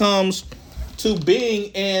thing when it comes to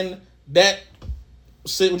being in that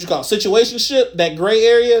situationship, that gray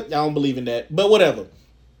area. I don't believe in that, but whatever.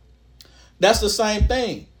 That's the same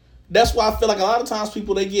thing. That's why I feel like a lot of times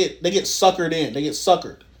people they get suckered in. They get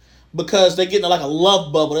suckered because they get in like a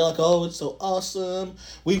love bubble. They're like, oh, it's so awesome.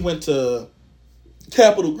 We went to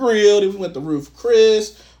Capitol Grill, then we went to Ruth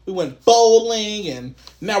Chris, we went bowling, and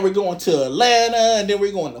now we're going to Atlanta, and then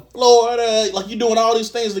we're going to Florida. Like, you're doing all these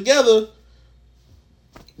things together,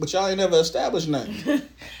 but y'all ain't never established nothing.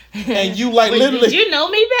 And you literally. Did you know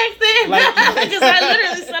me back then? Because I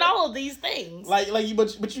literally said all of these things.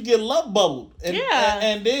 But you get love bubbled,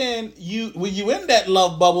 and then when you in that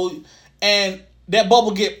love bubble, and that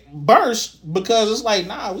bubble get burst because it's like,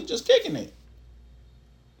 nah, we just kicking it.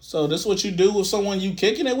 So this is what you do with someone you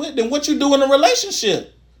kicking it with. Then what you do in a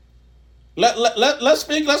relationship?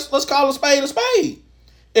 Let's call a spade a spade.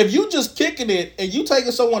 If you just kicking it and you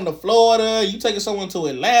taking someone to Florida, you taking someone to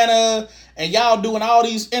Atlanta, and y'all doing all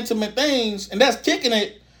these intimate things, and that's kicking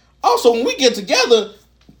it. Also, when we get together,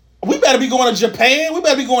 we better be going to Japan. We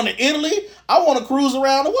better be going to Italy. I want to cruise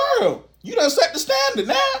around the world. You done set the standard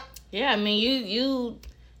now. Yeah, I mean,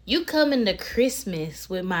 you coming to Christmas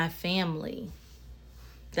with my family.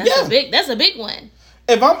 That's a big one.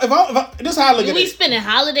 If this is how I look at it. We spending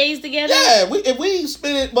holidays together? Yeah, if we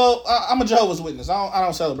spend it, well, I'm a Jehovah's Witness. I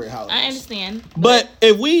don't celebrate holidays. I understand. But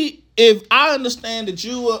if I understand that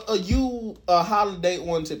you a holiday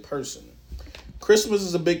oriented person, Christmas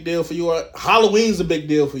is a big deal for you, or Halloween's a big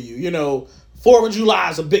deal for you. 4th of July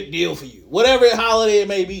is a big deal for you. Whatever holiday it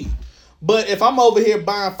may be. But if I'm over here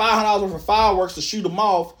buying $500 worth of fireworks to shoot them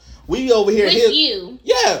off, we over here with you.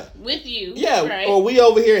 Yeah. With you. Yeah. Right. Or we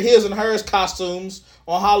over here his and hers costumes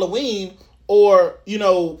on Halloween, or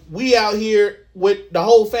we out here with the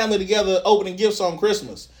whole family together opening gifts on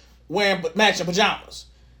Christmas, wearing matching pajamas.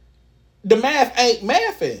 The math ain't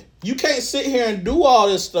mathing. You can't sit here and do all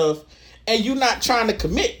this stuff and you're not trying to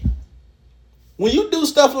commit. When you do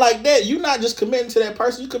stuff like that, you're not just committing to that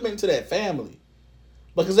person, you're committing to that family.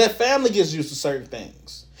 Because that family gets used to certain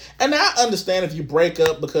things. And I understand if you break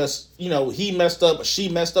up because, he messed up or she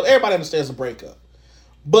messed up. Everybody understands a breakup.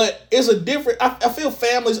 But it's a different... I feel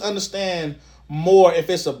families understand more if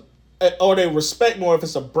it's or they respect more if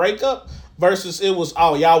it's a breakup versus it was,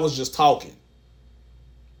 oh, y'all was just talking.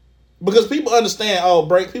 Because people understand,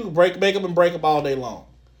 people make up and break up all day long.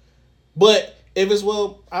 But if it's,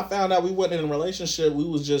 well, I found out we wasn't in a relationship, we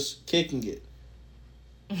was just kicking it.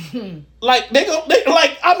 Come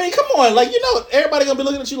on, everybody gonna be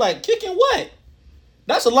looking at you like, kicking what?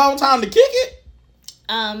 That's a long time to kick it.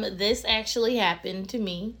 This actually happened to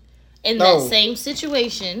me in that same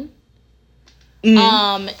situation.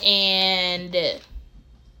 Mm-hmm. And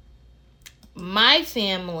my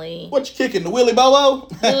family, what you kicking, the Willy Bobo?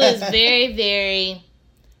 who is very, very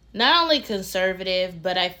not only conservative,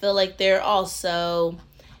 but I feel like they're also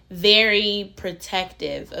very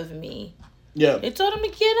protective of me. Yeah. They told him to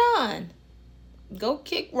get on. Go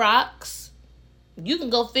kick rocks. You can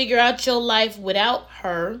go figure out your life without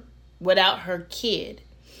her kid.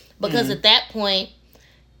 Because at that point,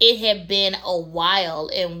 it had been a while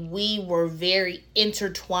and we were very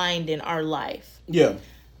intertwined in our life. Yeah.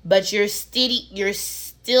 But you're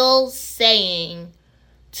still saying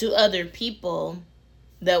to other people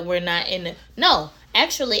that we're not in it. No,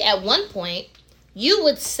 actually, at one point, you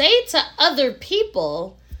would say to other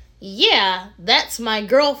people, yeah, that's my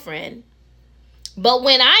girlfriend. But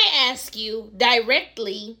when I ask you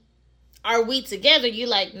directly, are we together? You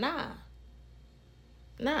like, nah.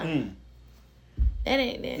 That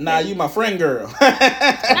ain't it. Nah, you my friend girl.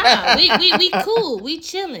 Nah, we cool. We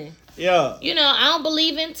chilling. Yeah. You know, I don't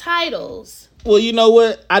believe in titles. Well, you know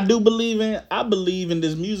what? I believe in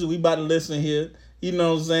this music we about to listen here. You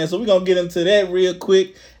know what I'm saying? So we're going to get into that real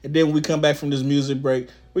quick. And then when we come back from this music break,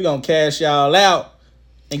 we're going to cash y'all out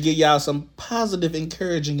and give y'all some positive,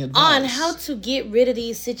 encouraging advice. On how to get rid of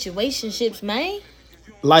these situationships, man.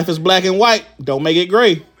 Life is black and white. Don't make it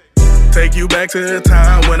gray. Take you back to the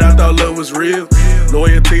time when I thought love was real.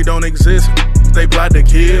 Loyalty don't exist. They plot to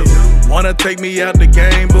kill. Wanna take me out the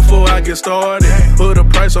game before I get started. Put a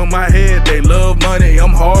price on my head. They love money.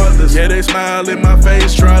 I'm heartless. Yeah, they smile in my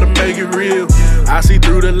face. Try to make it real. I see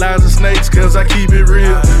through the lies of snakes cause I keep it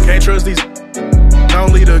real. Can't trust these.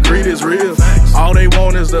 Only the greed is real. All they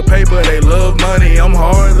want is the paper. They love money. I'm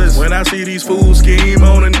heartless. When I see these fools scheme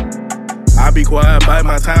on it, I be quiet, bite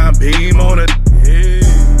my time, beam on it.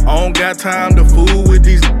 I don't got time to fool with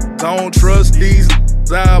these. I don't trust these.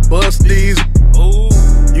 I bust these.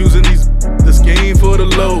 Using these the scheme for the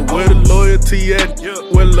low. Where the loyalty at?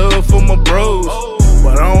 Where love for my bros?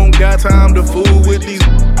 But I don't got time to fool with these.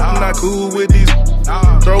 I'm not cool with these.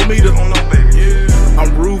 Throw me the.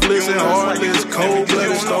 I'm ruthless and heartless,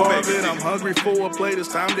 cold-blooded, starving. I'm hungry for a plate.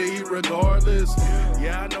 It's time to eat regardless.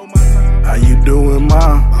 Yeah, I know my time. How you doing,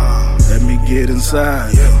 ma? Let me get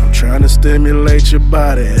inside. I'm trying to stimulate your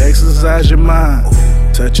body, exercise your mind.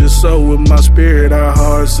 Touch your soul with my spirit, our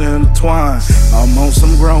hearts intertwine. I'm on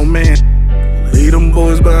some grown man, leave them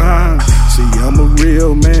boys behind. See, I'm a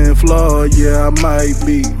real man, flawed, yeah, I might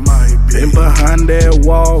be. Been behind that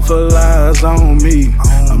wall for lies on me.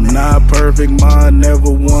 I'm not perfect, mine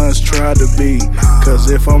never once tried to be.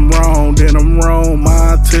 Cause if I'm wrong, then I'm wrong,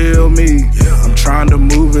 mine tell me. I'm trying to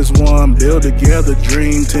move as one, build together,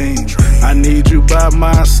 dream team. I need you by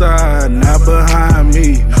my side, not behind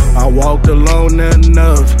me. I walked alone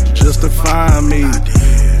enough just to find me.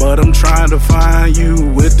 But I'm trying to find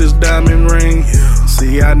you with this diamond ring.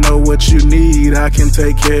 See, I know what you need, I can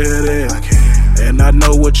take care of that. And I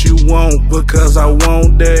know what you want because I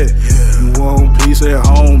want that. You want peace at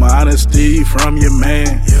home, honesty from your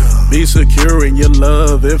man. Be secure in your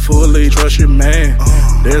love and fully trust your man.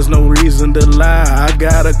 There's no reason to lie, I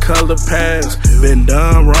got a color past. Been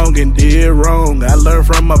done wrong and did wrong, I learned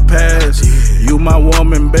from my past. You my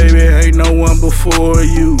woman, baby, ain't no one before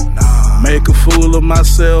you. Make a fool of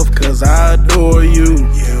myself cause I adore you.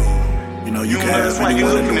 You know you can have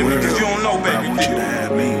anyone in the world, but I want you to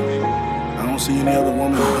have me. I don't see any other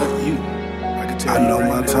woman but you. I know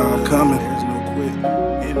my time coming.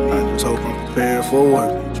 I just hope I'm prepared for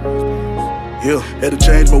it. Yeah, had to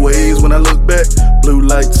change my ways when I look back. Blue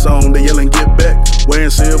lights on, they yelling get back. Wearing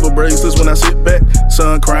silver bracelets when I sit back.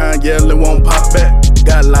 Sun crying, yelling won't pop back.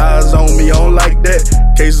 Got lies on me, I don't like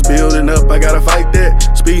that. Cases building up, I gotta fight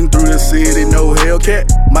that. Speeding through the city, no Hellcat.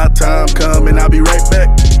 My time coming, I'll be right back.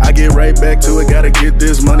 I get right back to it, gotta get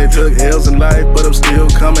this money. Took L's in life, but I'm still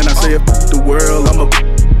coming. I say the world, I'm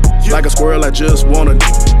like a squirrel, I just wanna.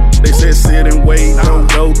 They said sit and wait, don't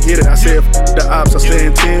go get it. I said the ops, I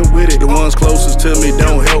stand 10 with it. The ones closest to me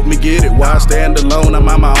don't help me get it. Why stand alone? I'm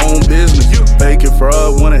on my own business. Faking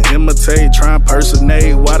fraud, wanna imitate, try and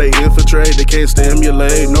personate. Why they infiltrate? They can't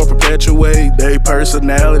stimulate nor perpetuate. They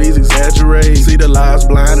personalities exaggerate. See the lies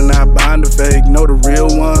blind and I bind the fake. Know the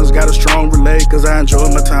real ones got a strong relate. Cause I enjoy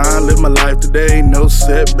my time, live my life today. No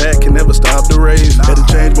setback, can never stop the race. Had to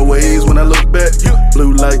change my ways when I look back.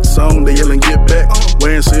 Blue lights on, they yelling get back.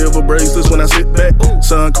 Wearing silver bracelets when I sit back.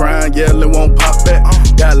 Sun crying, yelling won't pop back.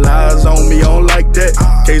 Got lies on me, I don't like that.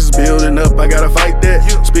 Cases building up, I gotta fight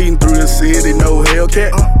that. Speeding through the city, no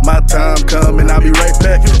Hellcat. My time coming, I'll be right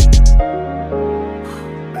back.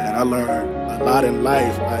 Man, I learned a lot in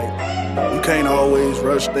life. Like, you can't always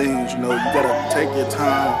rush things, you know. You gotta take your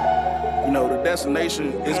time. You know, the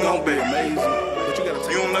destination is gonna be amazing, but you gotta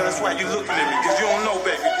take. You don't know that's why you looking at me, cause you don't know,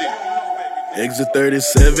 baby. Exit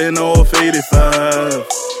 37 off 85.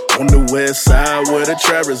 On the west side where the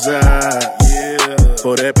trap reside. Yeah.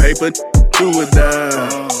 For that paper, do or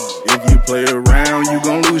die. If you play around, you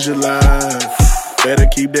gon' lose your life. Better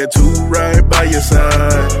keep that two right by your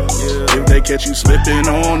side. If they catch you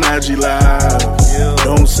slipping on IG Live,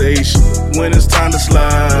 don't say shit when it's time to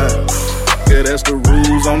slide. Yeah, that's the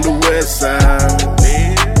rules on the west side.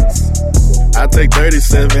 I take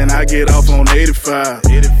 37, I get off on 85.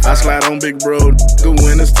 I slide on big bro,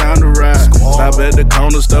 when it's time to ride. Stop at the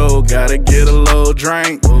corner store, gotta get a little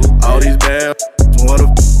drink. All these bad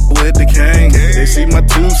wanna with the king. They see my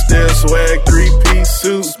two-step swag, three-piece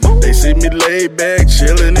suits. They see me laid back,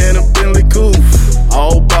 chillin' in a Bentley coupe.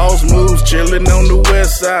 All boss moves, chillin' on the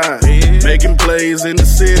west side, making plays in the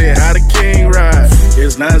city, how the king ride.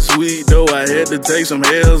 It's not sweet though, I had to take some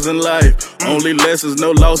L's in life. Only lessons,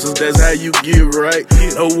 no losses, that's how you get right.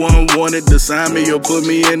 No one wanted to sign me or put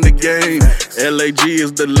me in the game. LAG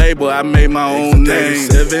is the label, I made my own name.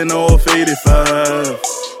 7 off 85,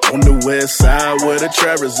 on the west side where the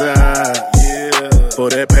trap reside. For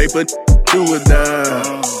that paper, do or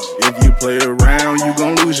die. If you play around, you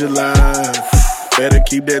gon' lose your life. Better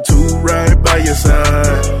keep that tool right by your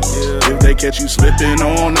side. If they catch you slipping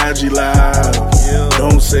on IG Live,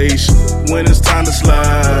 don't say shit when it's time to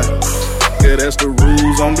slide. Yeah, that's the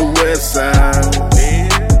rules on the west side.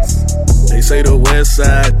 They say the west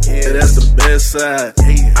side, yeah, that's the best side.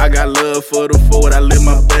 I got love for the Ford, I live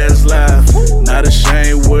my best life. Not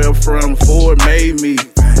ashamed where I'm from, Ford made me.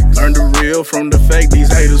 Learn the real from the fake,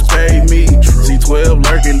 these haters pay me. C12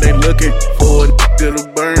 lurking, they looking for a nigga to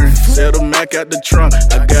burn. Sell the Mac out the trunk,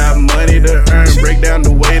 I got money to earn. Break down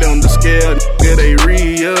the weight on the scale, nigga, they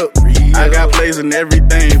re-up. I got plays and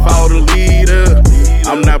everything, follow the leader.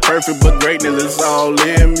 I'm not perfect, but greatness is all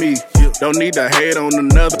in me. Don't need to hate on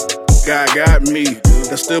another, God got me.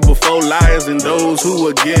 That's still before liars and those who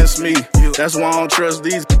against me. That's why I don't trust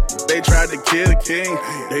these. They tried to kill the king,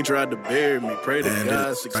 they tried to bury me. Pray to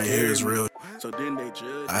God. Right here is real. So then they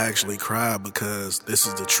judge. I actually cried because this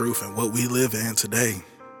is the truth and what we live in today.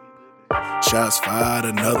 Shots fired,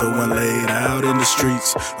 another one laid out in the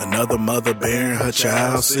streets. Another mother bearing her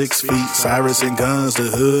child 6 feet. Cyrus and guns, the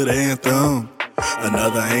hood anthem.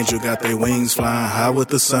 Another angel got their wings flying high with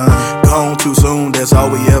the sun. Gone too soon, that's all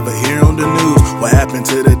we ever hear on the news. What happened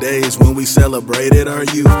to the days when we celebrated our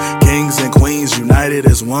youth? Kings and queens united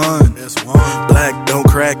as one. Black don't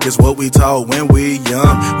crack is what we taught when we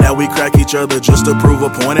young. Now we crack each other just to prove a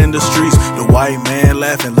point in the streets. The white man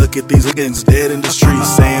laughing, look at these niggas dead in the streets.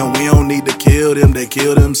 Saying we don't need to kill them, they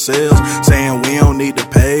kill themselves. Saying we don't need to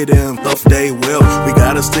pay them, off they will. We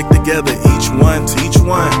gotta stick together, each one teach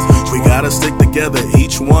one. We gotta stick together,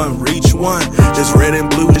 each one reach one. This red and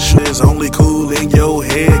blue shit is only cool in your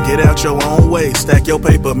head. Get out your own way, stack your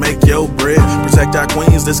paper, make your bread. Protect our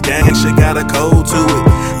queens, this gang shit got a code to it.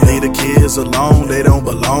 Leave the kids alone, they don't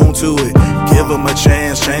belong to it. Give them a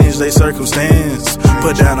chance, change their circumstance.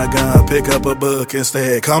 Put down a gun, pick up a book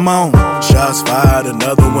instead. Come on. Shots fired,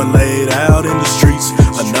 another one laid out in the streets.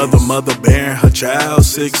 Another mother bearing her child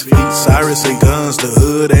 6 feet. Cyrus and guns, the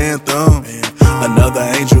hood anthem. Another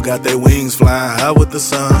angel got their wings flying high with the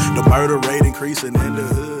sun. The murder rate increasing in the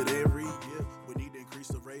hood every year. We need to increase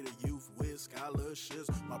the rate of youth with scholarships.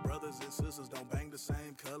 My brothers and sisters don't bang the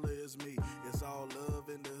same color as me. It's all love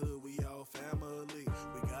in the hood, we all family.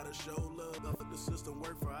 We gotta show love, let the system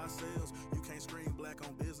work for ourselves. You can't scream black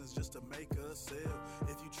on business just to make us sell.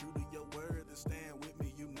 If you true to your word, then stand with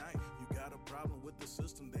me, unite. You got a problem with the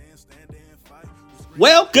system, then stand there and fight.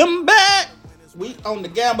 Welcome back. We on the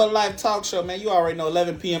Gamble Life Talk Show, man. You already know,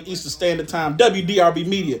 11 p.m. Eastern Standard Time. WDRB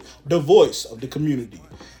Media, the voice of the community.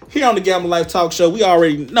 Here on the Gamble Life Talk Show, we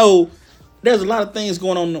already know there's a lot of things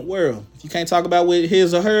going on in the world. If you can't talk about with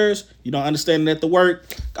his or hers, you don't understand it at the work,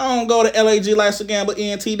 go to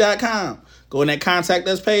laglifestogambleent.com. Go in that contact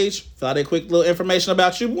us page, fill out that quick little information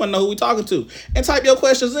about you. We want to know who we talking to. And type your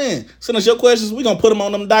questions in. Send us your questions. We're going to put them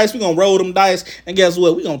on them dice. We're going to roll them dice. And guess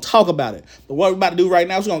what? We're going to talk about it. But what we're about to do right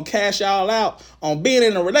now is we're going to cash y'all out on being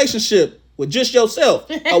in a relationship with just yourself.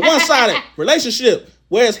 A one-sided relationship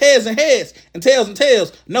where it's heads and heads and tails.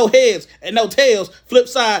 No heads and no tails. Flip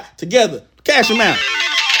side together. Cash them out.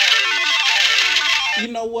 You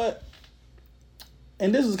know what?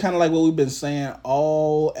 And this is kind of like what we've been saying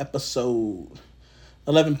all episode.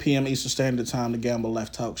 11 p.m. Eastern Standard Time, the Gamble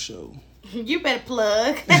Life Talk Show. You better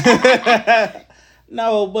plug.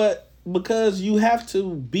 No, but because you have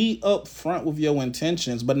to be upfront with your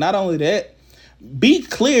intentions. But not only that, be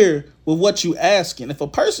clear with what you asking.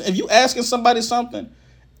 If you asking somebody something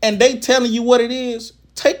and they telling you what it is,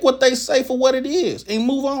 take what they say for what it is and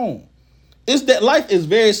move on. It's that life is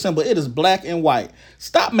very simple. It is black and white.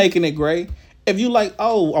 Stop making it gray. If you like,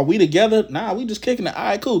 oh, are we together? Nah, we just kicking it. All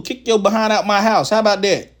right, cool. Kick your behind out my house. How about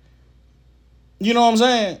that? You know what I'm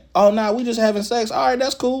saying? Oh, nah, we just having sex. All right,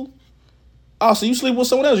 that's cool. Oh, so you sleep with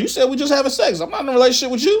someone else. You said we just having sex. I'm not in a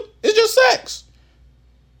relationship with you. It's just sex.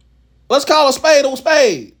 Let's call a spade a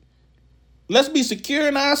spade. Let's be secure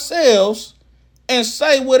in ourselves and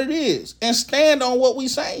say what it is and stand on what we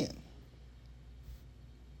saying.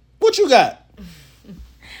 What you got?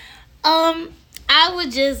 I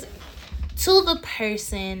would just, to the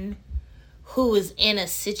person who is in a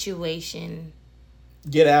situation,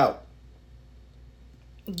 get out.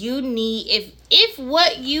 You need, if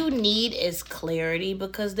what you need is clarity,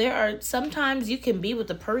 because there are sometimes you can be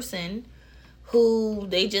with a person who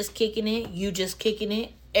they just kicking it, you just kicking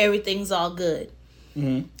it, everything's all good.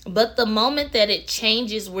 Mm-hmm. But the moment that it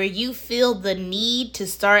changes where you feel the need to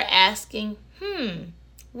start asking,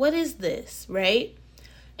 what is this, right?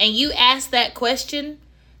 And you ask that question,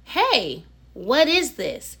 hey, what is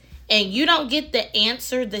this? And you don't get the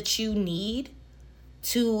answer that you need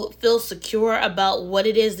to feel secure about what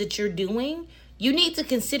it is that you're doing, you need to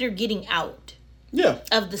consider getting out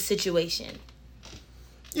of the situation.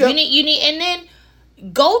 Yep. You need, and then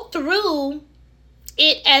go through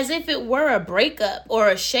it as if it were a breakup or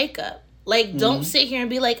a shakeup. Like, don't sit here and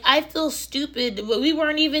be like, I feel stupid. We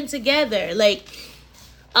weren't even together. Like,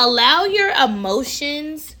 allow your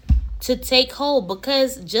emotions to take hold,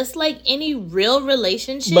 because just like any real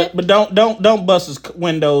relationship, but don't bust his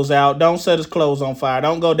windows out. Don't set his clothes on fire.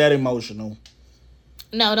 Don't go that emotional.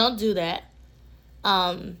 No, don't do that.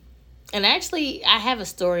 And actually, I have a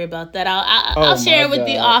story about that. I'll share it with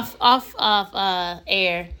you off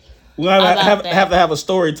air. We'll have to have a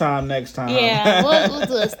story time next time. Yeah, we'll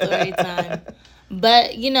do a story time.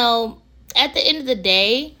 But at the end of the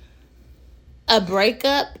day, a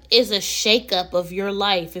breakup is a shakeup of your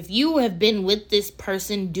life. If you have been with this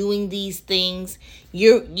person doing these things,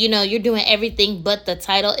 you're doing everything but the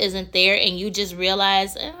title isn't there, and you just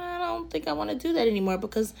realize, I don't think I want to do that anymore,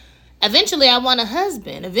 because eventually I want a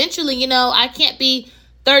husband. Eventually, I can't be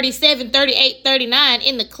 37, 38, 39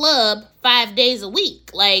 in the club 5 days a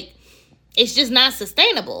week. Like, it's just not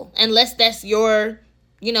sustainable unless that's your...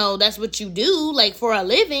 that's what you do, like, for a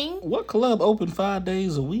living. What club open 5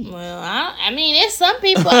 days a week? Well, I mean, it's some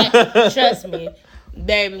people. Trust me,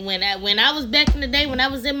 baby. When I was back in the day, when I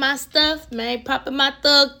was in my stuff, man, popping my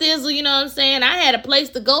thug thizzle, you know what I'm saying? I had a place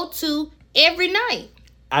to go to every night.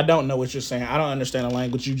 I don't know what you're saying. I don't understand the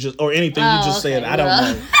language you just, or anything you just said. I don't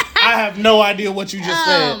know. I have no idea what you just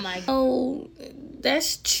said. Oh my God. Oh,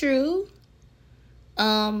 that's true.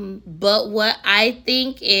 But what I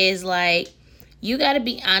think is, like, you got to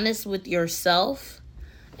be honest with yourself,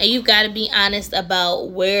 and you've got to be honest about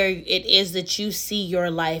where it is that you see your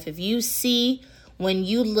life. If you see, when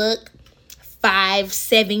you look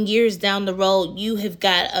 5-7 years down the road, you have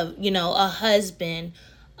got a husband,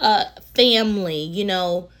 a family,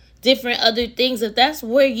 different other things. If that's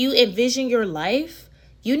where you envision your life,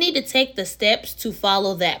 you need to take the steps to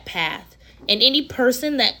follow that path. And any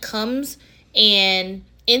person that comes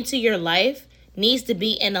into your life needs to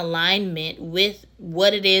be in alignment with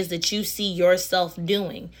what it is that you see yourself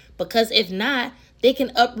doing. Because if not, they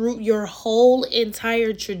can uproot your whole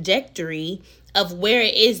entire trajectory of where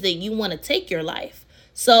it is that you want to take your life.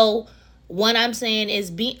 So what I'm saying is,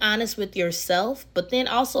 be honest with yourself, but then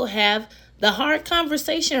also have the hard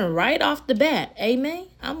conversation right off the bat. Amen.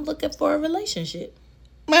 I'm looking for a relationship.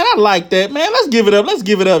 Man, I like that, man. Let's give it up. Let's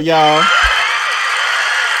give it up, y'all.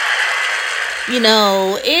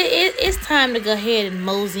 It's time to go ahead and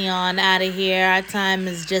mosey on out of here. Our time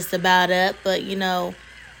is just about up. But, we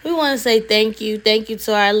want to say thank you. Thank you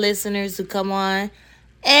to our listeners who come on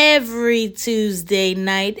every Tuesday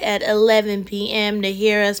night at 11 p.m. to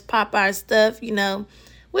hear us pop our stuff. We be trying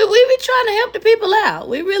to help the people out.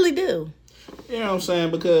 We really do. You know what I'm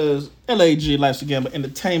saying? Because LAG Life's a Gamble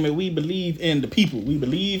Entertainment, we believe in the people. We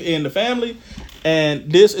believe in the family. And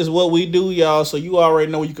this is what we do, y'all. So you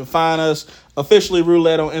already know where you can find us. Officially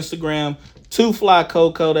Roulette on Instagram. 2Fly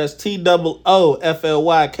Coco. That's TOOFLYKOKO.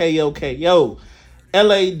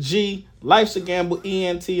 LAG Life's a Gamble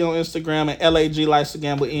ENT on Instagram, and LAG Life's a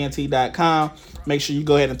Gamble ENT.com. Make sure you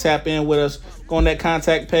go ahead and tap in with us. Go on that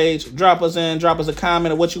contact page. Drop us a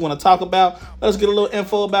comment of what you want to talk about. Let us get a little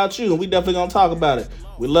info about you, and we definitely going to talk about it.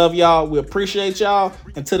 We love y'all. We appreciate y'all.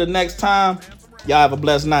 Until the next time, y'all have a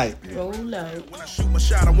blessed night. Roll out. When I shoot my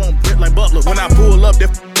shot, I won't grip like Butler. When I pull up, they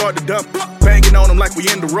start to dump. Banging on them like we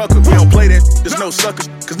in the rucker. We don't play that, there's no suckers.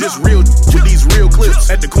 Cause this real with these real clips.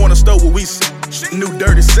 At the corner store where we New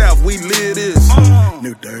Dirty South, we live this.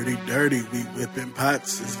 New Dirty, we whipping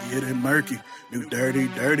pots, it's getting murky. New Dirty,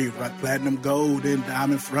 rock platinum gold and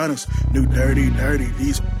diamond fronters. New Dirty,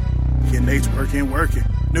 these and they working.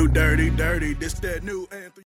 New Dirty, this that new anthem.